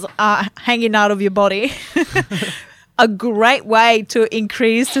testicles are hanging out of your body, a great way to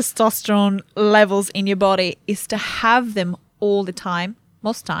increase testosterone levels in your body is to have them all the time,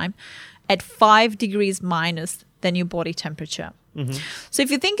 most time, at 5 degrees minus than your body temperature. Mm-hmm. So if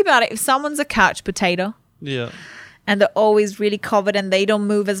you think about it, if someone's a couch potato, and they're always really covered and they don't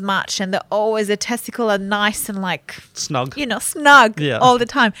move as much, and they're always, their testicles are nice and like snug, all the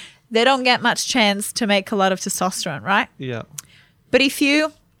time, they don't get much chance to make a lot of testosterone, right? Yeah. But if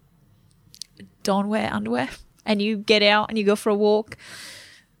you don't wear underwear and you get out and you go for a walk,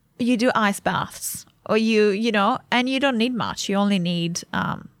 you do ice baths, or and you don't need much. You only need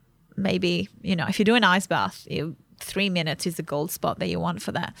maybe, if you do an ice bath, 3 minutes is the gold spot that you want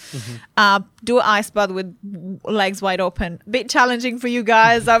for that. Mm-hmm. Do an ice bath with legs wide open. Bit challenging for you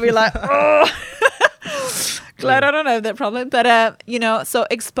guys. I'll be like, oh, glad I don't have that problem. But, so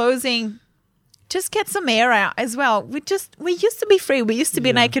exposing just get some air out as well. We used to be free. We used to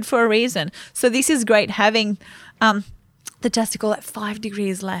be naked for a reason. So this is great having the testicle at 5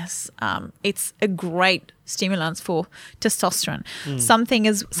 degrees less. It's a great stimulus for testosterone.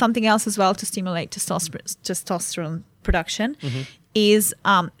 Something else as well to stimulate testosterone production is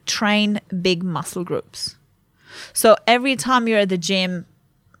train big muscle groups. So every time you're at the gym,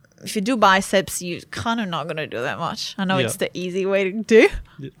 if you do biceps, you're kind of not going to do that much. I know it's the easy way to do,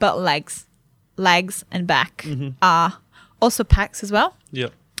 but legs and back are also pecs as well.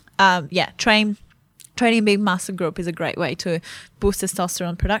 Training big muscle group is a great way to boost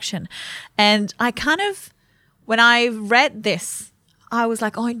testosterone production. And when I read this, I was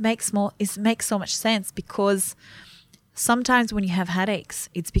like, it makes so much sense, because sometimes when you have headaches,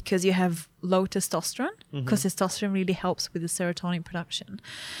 it's because you have low testosterone, because testosterone really helps with the serotonin production.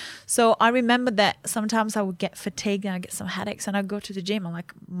 So I remember that sometimes I would get fatigued and I get some headaches, and I go to the gym. I'm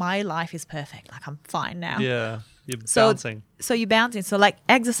like, my life is perfect. Like, I'm fine now. Yeah, you're bouncing. So you're bouncing. So like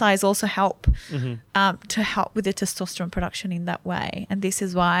exercise also help to help with the testosterone production in that way. And this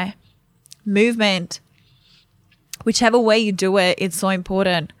is why movement, whichever way you do it, it's so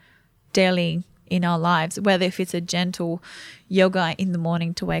important daily in our lives, whether if it's a gentle yoga in the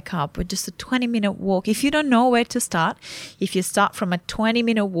morning to wake up, or just a 20-minute walk. If you don't know where to start, if you start from a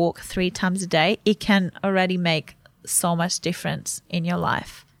 20-minute walk 3 times a day, it can already make so much difference in your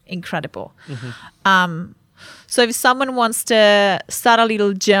life. Incredible. So if someone wants to start a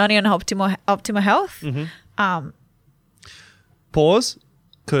little journey on optimal health, pause,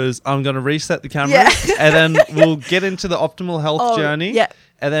 because I'm going to reset the camera and then we'll get into the optimal health journey. Yeah.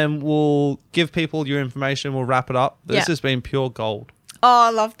 And then we'll give people your information. We'll wrap it up. This has been pure gold. Oh, I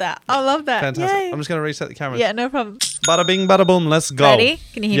love that. Fantastic. Yay. I'm just going to reset the camera. Yeah, no problem. Bada bing, bada boom. Let's go. Ready?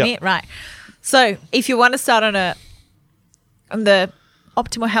 Can you hear me? Right. So if you want to start on the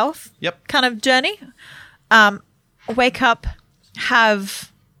optimal health kind of journey, wake up,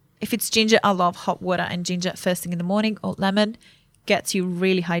 if it's ginger, I love hot water and ginger first thing in the morning, or lemon, gets you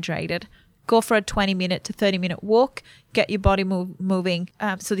really hydrated. Go for a 20-minute to 30-minute walk. Get your body moving.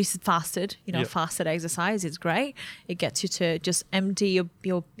 So this is fasted. Fasted exercise is great. It gets you to just empty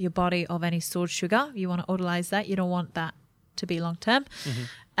your body of any stored sugar. You want to utilize that. You don't want that to be long term.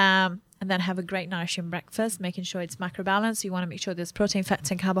 And then have a great nourishing breakfast, making sure it's macro balanced. You want to make sure there's protein,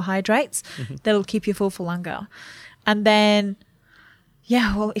 fats, and carbohydrates. That'll keep you full for longer. And then,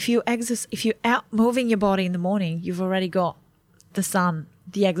 if you're out moving your body in the morning, you've already got the sun,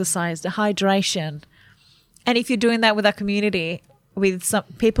 the exercise, the hydration. And if you're doing that with a community, with some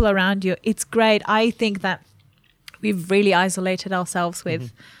people around you, it's great. I think that we've really isolated ourselves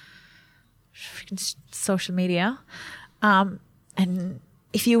with social media. And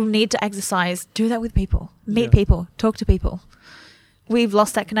if you need to exercise, do that with people. Meet people. Talk to people. We've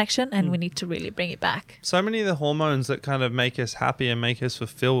lost that connection, and we need to really bring it back. So many of the hormones that kind of make us happy and make us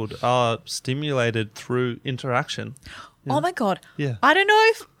fulfilled are stimulated through interaction. Yeah. Oh my God. Yeah. I don't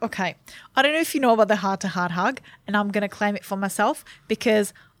know if you know about the heart-to-heart hug, and I'm going to claim it for myself,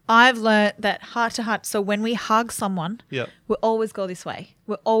 because I've learned that heart-to-heart, so when we hug someone, we always go this way.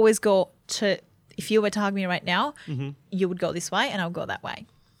 We always go to, if you were to hug me right now, you would go this way and I'll go that way.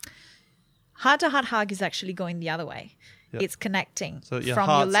 Heart-to-heart hug is actually going the other way. Yep. It's connecting from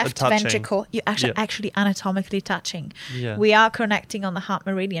your left ventricle. You're actually anatomically touching. Yeah. We are connecting on the heart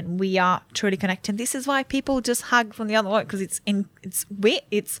meridian. We are truly connecting. This is why people just hug from the other way, because it's weird.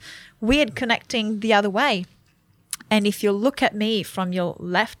 It's weird connecting the other way. And if you look at me from your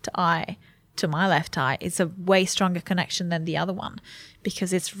left eye to my left eye, it's a way stronger connection than the other one,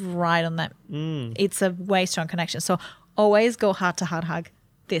 because it's right on that. It's a way strong connection. So always go heart to heart hug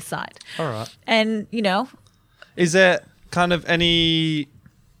this side. All right. And is there kind of any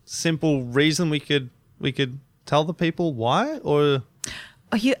simple reason we could tell the people why, or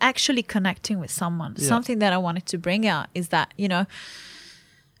are you actually connecting with someone? Something that I wanted to bring out is that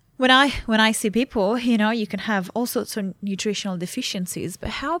when I see people, you can have all sorts of nutritional deficiencies, but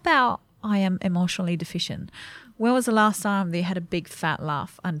how about I am emotionally deficient? When was the last time they had a big fat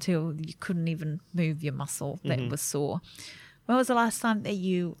laugh until you couldn't even move your muscle that was sore? When was the last time that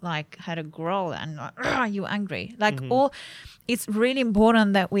you had a growl and you were angry? Or it's really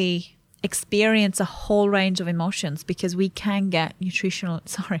important that we experience a whole range of emotions, because we can get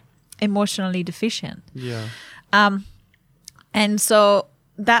emotionally deficient. Yeah. And so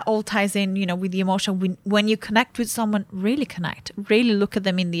that all ties in, with the emotion. When you connect with someone, really connect, really look at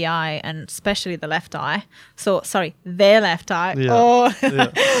them in the eye, and especially the left eye. So, sorry, their left eye.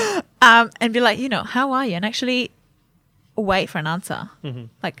 Yeah. And be like, how are you? And actually wait for an answer.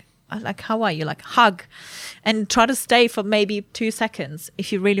 how are you? Like hug and try to stay for maybe 2 seconds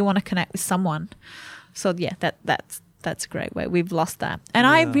if you really want to connect with someone. So yeah, that's a great way. We've lost that. And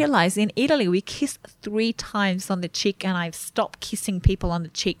I realized in Italy, we kissed 3 times on the cheek, and I've stopped kissing people on the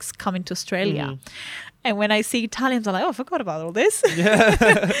cheeks coming to Australia. And when I see Italians, I'm like, oh, I forgot about all this. Yeah.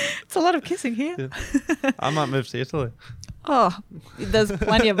 It's a lot of kissing here. Yeah. I might move to Italy. Oh, there's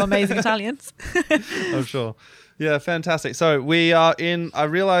plenty of amazing Italians. I'm sure. Yeah, fantastic. So I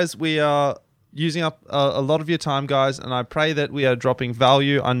realize we are using up a lot of your time, guys, and I pray that we are dropping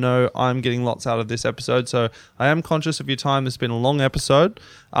value. I know I'm getting lots out of this episode, so I am conscious of your time. It's been a long episode,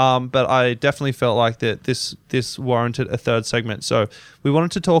 but I definitely felt like that this warranted a 3rd segment. So we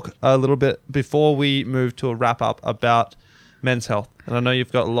wanted to talk a little bit before we move to a wrap up about men's health, and I know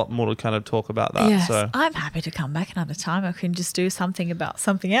you've got a lot more to kind of talk about that. Yes, so I'm happy to come back another time. I can just do something about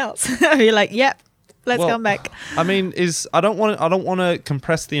something else. I'll be like, yep. Let's come back. I mean, I don't want to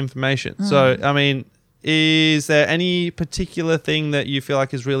compress the information. So, I mean, is there any particular thing that you feel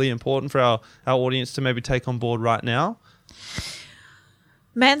like is really important for our audience to maybe take on board right now?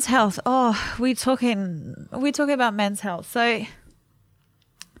 Men's health. Oh, we're talking about men's health. So,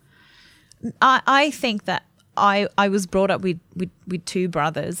 I think that I was brought up with 2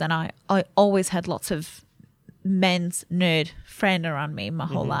 brothers, and I always had lots of men's nerd friend around me my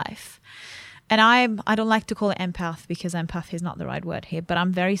whole life. And I don't like to call it empath because empath is not the right word here, but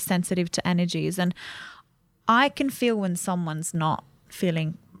I'm very sensitive to energies, and I can feel when someone's not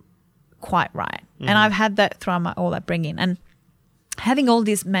feeling quite right. And I've had that throughout my whole upbringing. And having all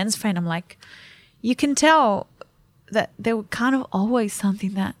these men's friends, I'm like, you can tell that there were kind of always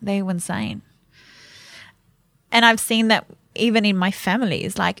something that they weren't saying. And I've seen that even in my family.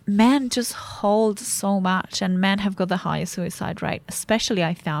 It's like men just hold so much, and men have got the highest suicide rate, especially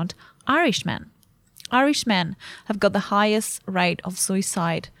I found Irish men. Irish men have got the highest rate of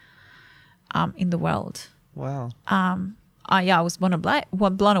suicide in the world. Wow. I was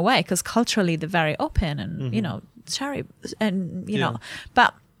blown away because culturally they're very open and, you know, cherry and, you know,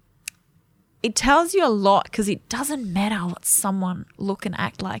 but it tells you a lot because it doesn't matter what someone look and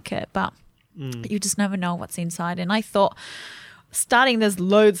act like it, but you just never know what's inside. And I thought there's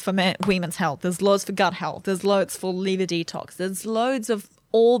loads for women's health. There's loads for gut health. There's loads for liver detox. There's loads of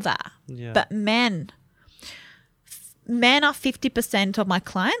all that. Yeah. But men are 50% of my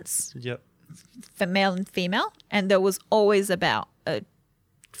clients. Yep. For male and female. And there was always about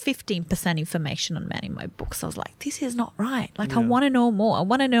 15% information on men in my books. So I was like, this is not right. Like, I want to know more. I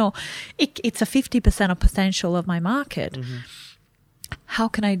want to know. It's a 50% of potential of my market. How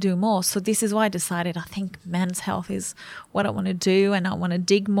can I do more? So this is why I decided I think men's health is what I want to do, and I want to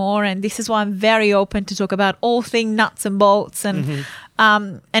dig more. And this is why I'm very open to talk about all things nuts and bolts, and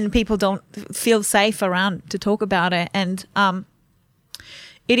people don't feel safe around to talk about it. And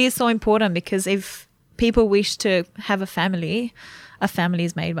it is so important because if people wish to have a family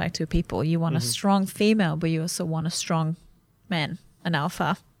is made by 2 people. You want a strong female, but you also want a strong man, an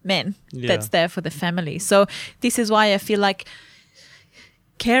alpha man that's there for the family. So this is why I feel like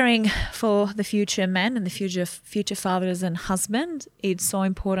caring for the future men and the future fathers and husband, it's so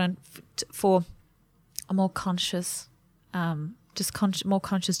important for a more conscious, more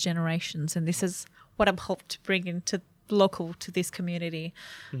conscious generations. And this is what I'm hoping to bring into local to this community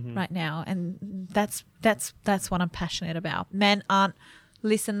right now. And that's what I'm passionate about. Men aren't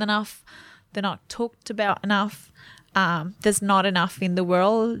listened enough. They're not talked about enough. There's not enough in the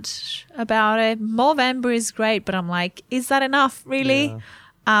world about it. Movember is great, but I'm like, is that enough really? Yeah.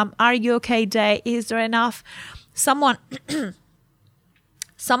 Are you okay day? Is there enough? Someone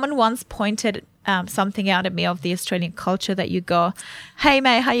once pointed something out at me of the Australian culture that you go, hey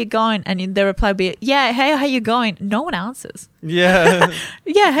mate, how you going? And in the reply would be, yeah, hey, how you going? No one answers. Yeah.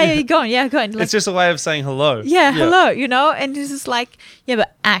 Yeah, hey, how you going? Yeah, going. Like, it's just a way of saying hello. Yeah, hello, you know? And it's just like, yeah,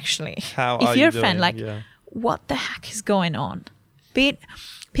 but actually, if you're a friend, like, what the heck is going on?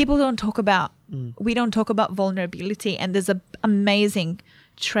 People don't talk about, we don't talk about vulnerability, and there's an amazing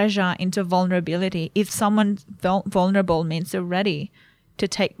treasure into vulnerability. If someone's vulnerable means they're ready to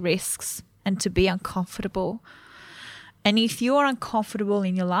take risks and to be uncomfortable. And if you are uncomfortable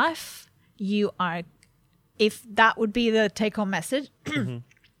in your life, if that would be the take-home message,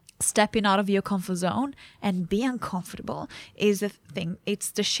 stepping out of your comfort zone and be uncomfortable is the thing.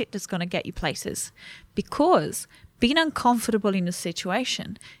 It's the shit that's going to get you places. Because being uncomfortable in a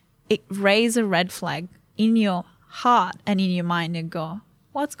situation, it raises a red flag in your heart and in your mind and go,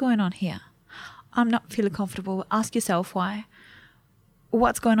 what's going on here? I'm not feeling comfortable. Ask yourself why.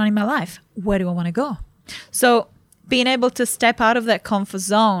 What's going on in my life? Where do I want to go? So being able to step out of that comfort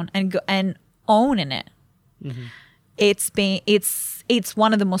zone and go and owning it it's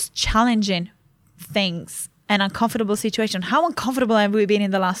one of the most challenging things and uncomfortable situation. How uncomfortable have we been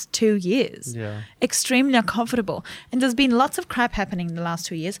in the last 2 years? Yeah. Extremely uncomfortable. And there's been lots of crap happening in the last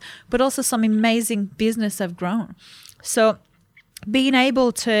 2 years, but also some amazing business have grown. So being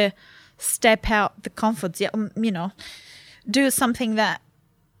able to step out the comforts, do something that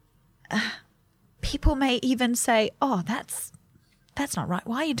people may even say, oh, that's not right.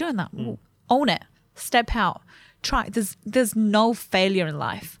 Why are you doing that? Own it. Step out. Try. There's no failure in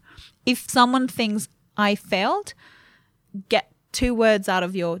life. If someone thinks I failed, get 2 words out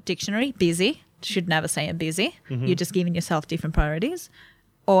of your dictionary. Busy. Should never say I'm busy. You're just giving yourself different priorities.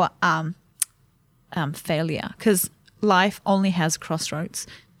 Or failure. Because life only has crossroads.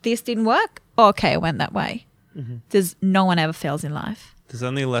 This didn't work. Okay, I went that way. There's no one ever fails in life. There's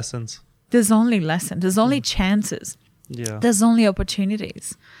only lessons. There's only lessons. There's only chances. Yeah. There's only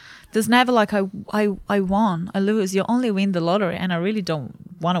opportunities. There's never like I won, I lose. You only win the lottery, and I really don't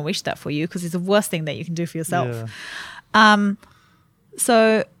want to wish that for you because it's the worst thing that you can do for yourself. Yeah.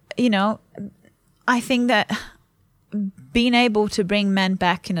 So, I think that being able to bring men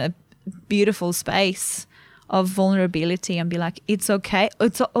back in a beautiful space of vulnerability and be like, it's okay.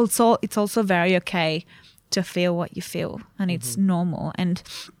 It's also very okay to feel what you feel, and it's normal. And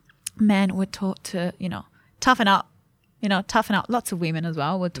men were taught to, toughen up. Toughen up. Lots of women as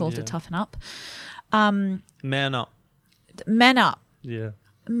well were taught to toughen up. Man up. Men up. Yeah.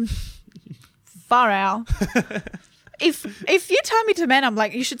 Far out. If you tell me to man up,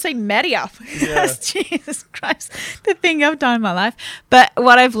 like, you should say marry up. Yeah. Jesus Christ, the thing I've done in my life. But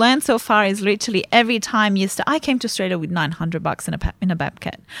what I've learned so far is literally every time I came to Australia with $900 in a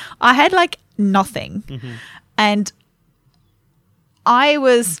Babcat. I had like nothing, and I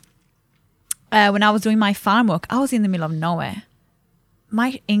was. When I was doing my farm work, I was in the middle of nowhere.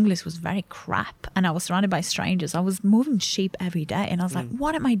 My English was very crap, and I was surrounded by strangers. I was moving sheep every day, and I was like,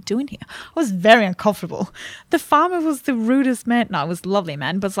 what am I doing here? I was very uncomfortable. The farmer was the rudest man. No, it was a lovely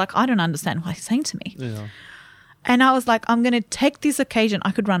man, but it's like, I don't understand what he's saying to me. Yeah. And I was like, I'm going to take this occasion.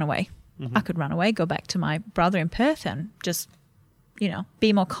 I could run away. I could run away, go back to my brother in Perth and just,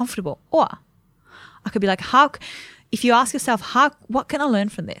 be more comfortable. Or I could be like, if you ask yourself, what can I learn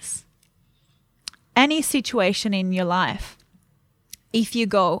from this? Any situation in your life, if you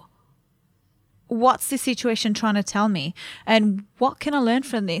go, what's the situation trying to tell me? And what can I learn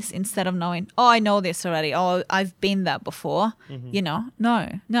from this instead of knowing, oh, I know this already. Oh, I've been there before.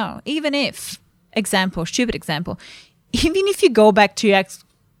 No. Even if, stupid example, even if you go back to your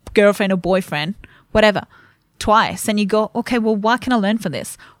ex-girlfriend or boyfriend, whatever, twice, and you go, okay, well, what can I learn from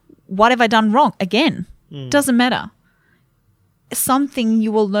this? What have I done wrong? Again, doesn't matter. Something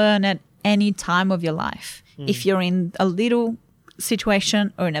you will learn at any time of your life, if you're in a little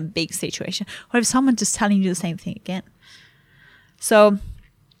situation or in a big situation, or if someone just telling you the same thing again. So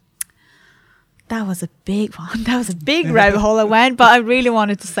that was a big one. That was a big rabbit hole I went, but I really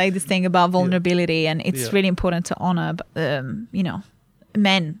wanted to say this thing about vulnerability, and it's really important to honor,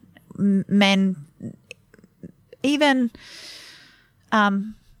 men, even,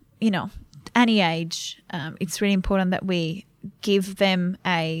 any age. It's really important that we give them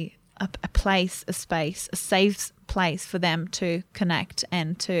a place, a space, a safe place for them to connect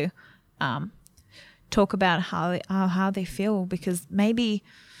and to talk about how they feel, because maybe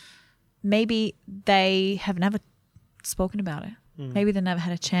they have never spoken about it. Maybe they never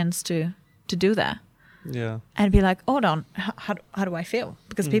had a chance to do that. Yeah. And be like, hold on, how do I feel?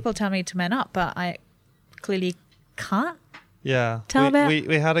 Because people tell me to man up, but I clearly can't. Yeah.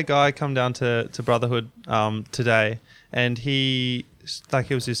 We had a guy come down to Brotherhood today, and it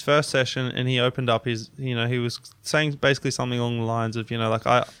was his first session, and he opened up he was saying basically something along the lines of,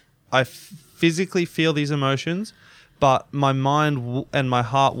 I physically feel these emotions, but my mind and my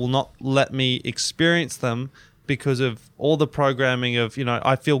heart will not let me experience them because of all the programming of,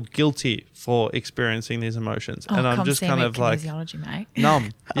 I feel guilty for experiencing these emotions. Oh, and I'm just kind of like mate. numb.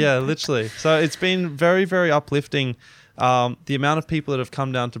 Yeah, literally. So it's been very, very uplifting. The amount of people that have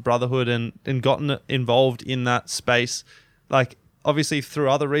come down to Brotherhood and gotten involved in that space, like obviously through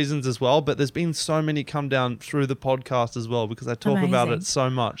other reasons as well, but there's been so many come down through the podcast as well, because I talk about it so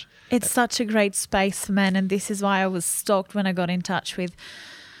much. It's such a great space for men, and this is why I was stoked when I got in touch with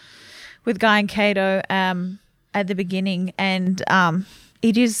Guy and Kato at the beginning, and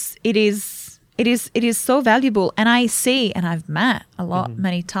it is so valuable. And I see, and I've met a lot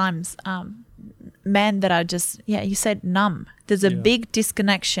many times, men that are just, you said numb. There's a big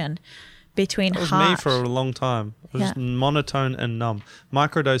disconnection between heart. That was me for a long time. I was just monotone and numb.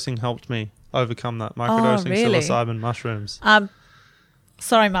 Microdosing helped me overcome that. Microdosing psilocybin mushrooms.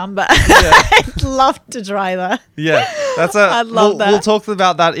 Sorry, Mum, but I'd love to try that. Yeah, I'd love that. We'll talk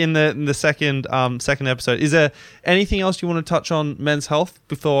about that in the second episode. Is there anything else you want to touch on men's health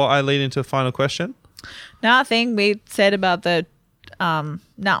before I lead into a final question? No, I think we said about the.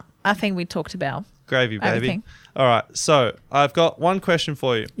 I think we talked about gravy, baby. everything. All right, so I've got one question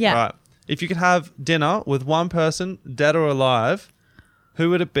for you. Yeah. All right. If you could have dinner with one person, dead or alive, who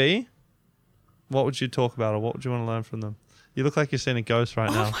would it be? What would you talk about, or what would you want to learn from them? You look like you're seeing a ghost right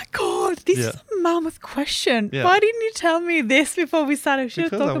now. Oh my God, this is a mammoth question. Yeah. Why didn't you tell me this before we started? We should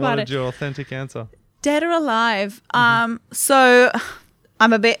have Because talked I about wanted it. your authentic answer. Dead or alive? So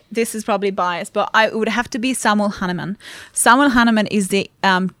I'm a bit, this is probably biased, but it would have to be Samuel Hahnemann. Samuel Hahnemann is the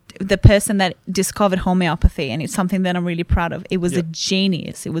person that discovered homeopathy, and it's something that I'm really proud of. It was a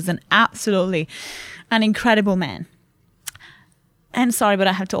genius. It was an incredible man. And sorry, but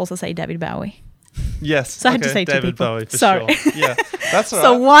I have to also say David Bowie. Yes. So I had to say David two people. Bowie for Sorry. sure. Yeah, that's all right.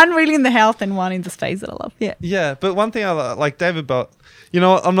 So one really in the health and one in the space that I love. Yeah. Yeah, but one thing I like David Bowie. You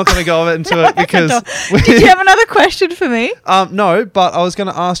know what? I'm not going to go into it because. Did you have another question for me? No, but I was going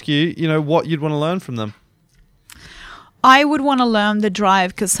to ask you. You know what you'd want to learn from them. I would want to learn the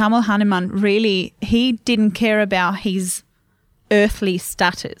drive, because Samuel Hahnemann really, he didn't care about his earthly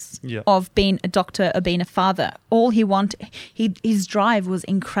status of being a doctor or being a father. All he wanted, his drive was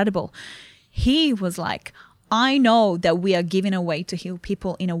incredible. He was like, I know that we are giving a way to heal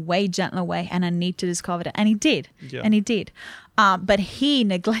people in a way gentler way, and I need to discover that. And he did. Yeah. And he did. But he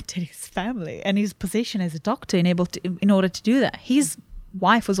neglected his family and his position as a doctor in order to do that. His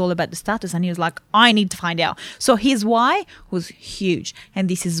wife was all about the status, and he was like, I need to find out. So his why was huge, and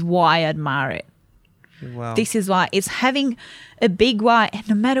this is why I admire it. Wow. This is why it's having a big why, and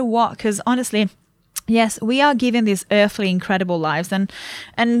no matter what, because honestly, yes, we are given these earthly incredible lives, and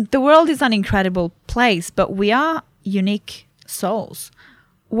the world is an incredible place, but we are unique souls.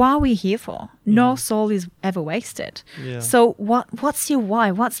 What are we here for? No soul is ever wasted. Yeah. So what's your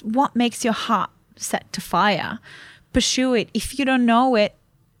why? What makes your heart set to fire? Pursue it. If you don't know it,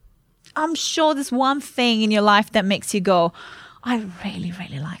 I'm sure there's one thing in your life that makes you go, I really,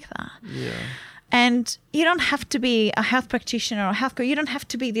 really like that. Yeah. And you don't have to be a health practitioner or a health coach. You don't have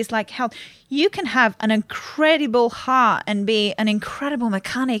to be this like health. You can have an incredible heart and be an incredible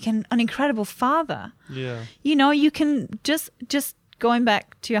mechanic and an incredible father. Yeah. You know, you can just going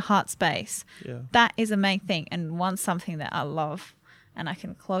back to your heart space. Yeah. That is the main thing. And something that I love, and I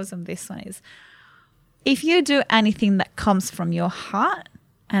can close on this one, is if you do anything that comes from your heart,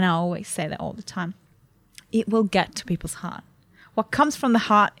 and I always say that all the time, it will get to people's heart. What comes from the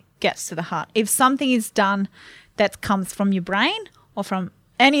heart gets to the heart. If something is done that comes from your brain or from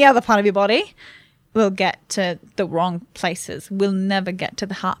any other part of your body, will get to the wrong places. Will never get to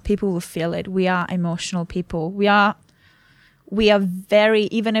the heart. People will feel it. We are emotional people. We are very,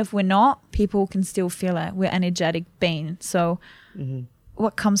 even if we're not, people can still feel it. We're energetic beings. So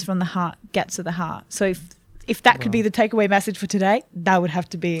what comes from the heart gets to the heart. So if that could be the takeaway message for today, that would have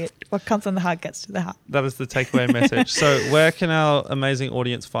to be it. What comes from the heart gets to the heart. That is the takeaway message. So where can our amazing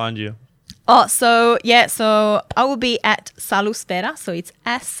audience find you? So I will be at Salusvera. So it's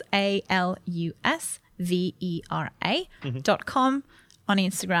SALUSVERA.com on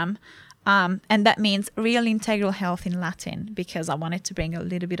Instagram. And that means Real Integral Health in Latin, because I wanted to bring a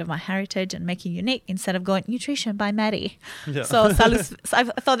little bit of my heritage and make it unique instead of going Nutrition by Maddie. Yeah. So I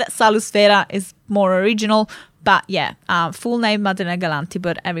thought that Salusvera is more original, but full name Madalena Galanti,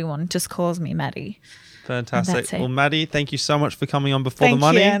 but everyone just calls me Maddie. Fantastic. Well, Maddie, thank you so much for coming on Before the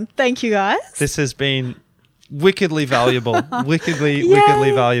Money. Thank you, guys. This has been wickedly valuable, wickedly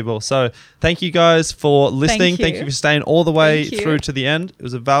valuable. So thank you guys for listening. Thank you for staying all the way through to the end. It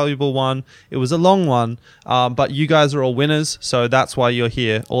was a valuable one. It was a long one, but you guys are all winners. So that's why you're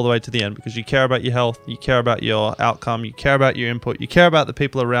here all the way to the end, because you care about your health, you care about your outcome, you care about your input, you care about the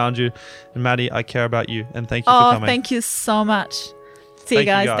people around you. And Maddie, I care about you, and thank you for coming. Thank you so much. See you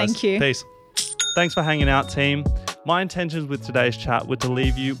guys. Thank you. Peace. Thanks for hanging out, team. My intentions with today's chat were to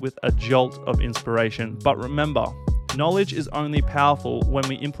leave you with a jolt of inspiration. But remember, knowledge is only powerful when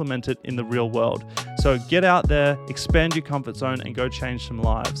we implement it in the real world. So get out there, expand your comfort zone, and go change some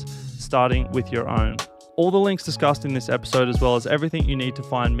lives, starting with your own. All the links discussed in this episode, as well as everything you need to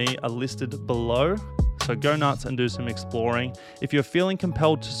find me, are listed below. So go nuts and do some exploring. If you're feeling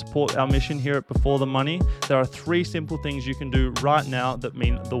compelled to support our mission here at Before the Money, there are 3 simple things you can do right now that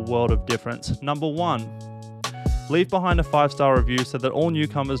mean the world of difference. Number 1, leave behind a 5-star review so that all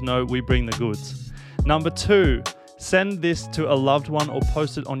newcomers know we bring the goods. Number 2, Send this to a loved one or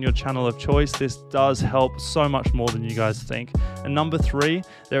post it on your channel of choice. This does help so much more than you guys think. And number 3,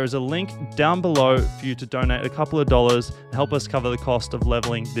 there is a link down below for you to donate a couple of dollars and help us cover the cost of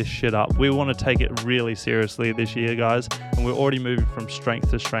leveling this shit up. We want to take it really seriously this year, guys, and we're already moving from strength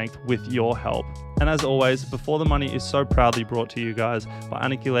to strength with your help. And as always, Before the Money is so proudly brought to you guys by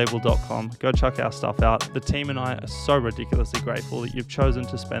AnikiLabel.com. Go check our stuff out. The team and I are so ridiculously grateful that you've chosen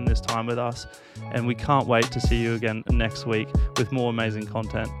to spend this time with us, and we can't wait to see you again next week with more amazing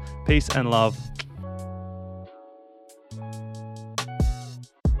content. Peace and love.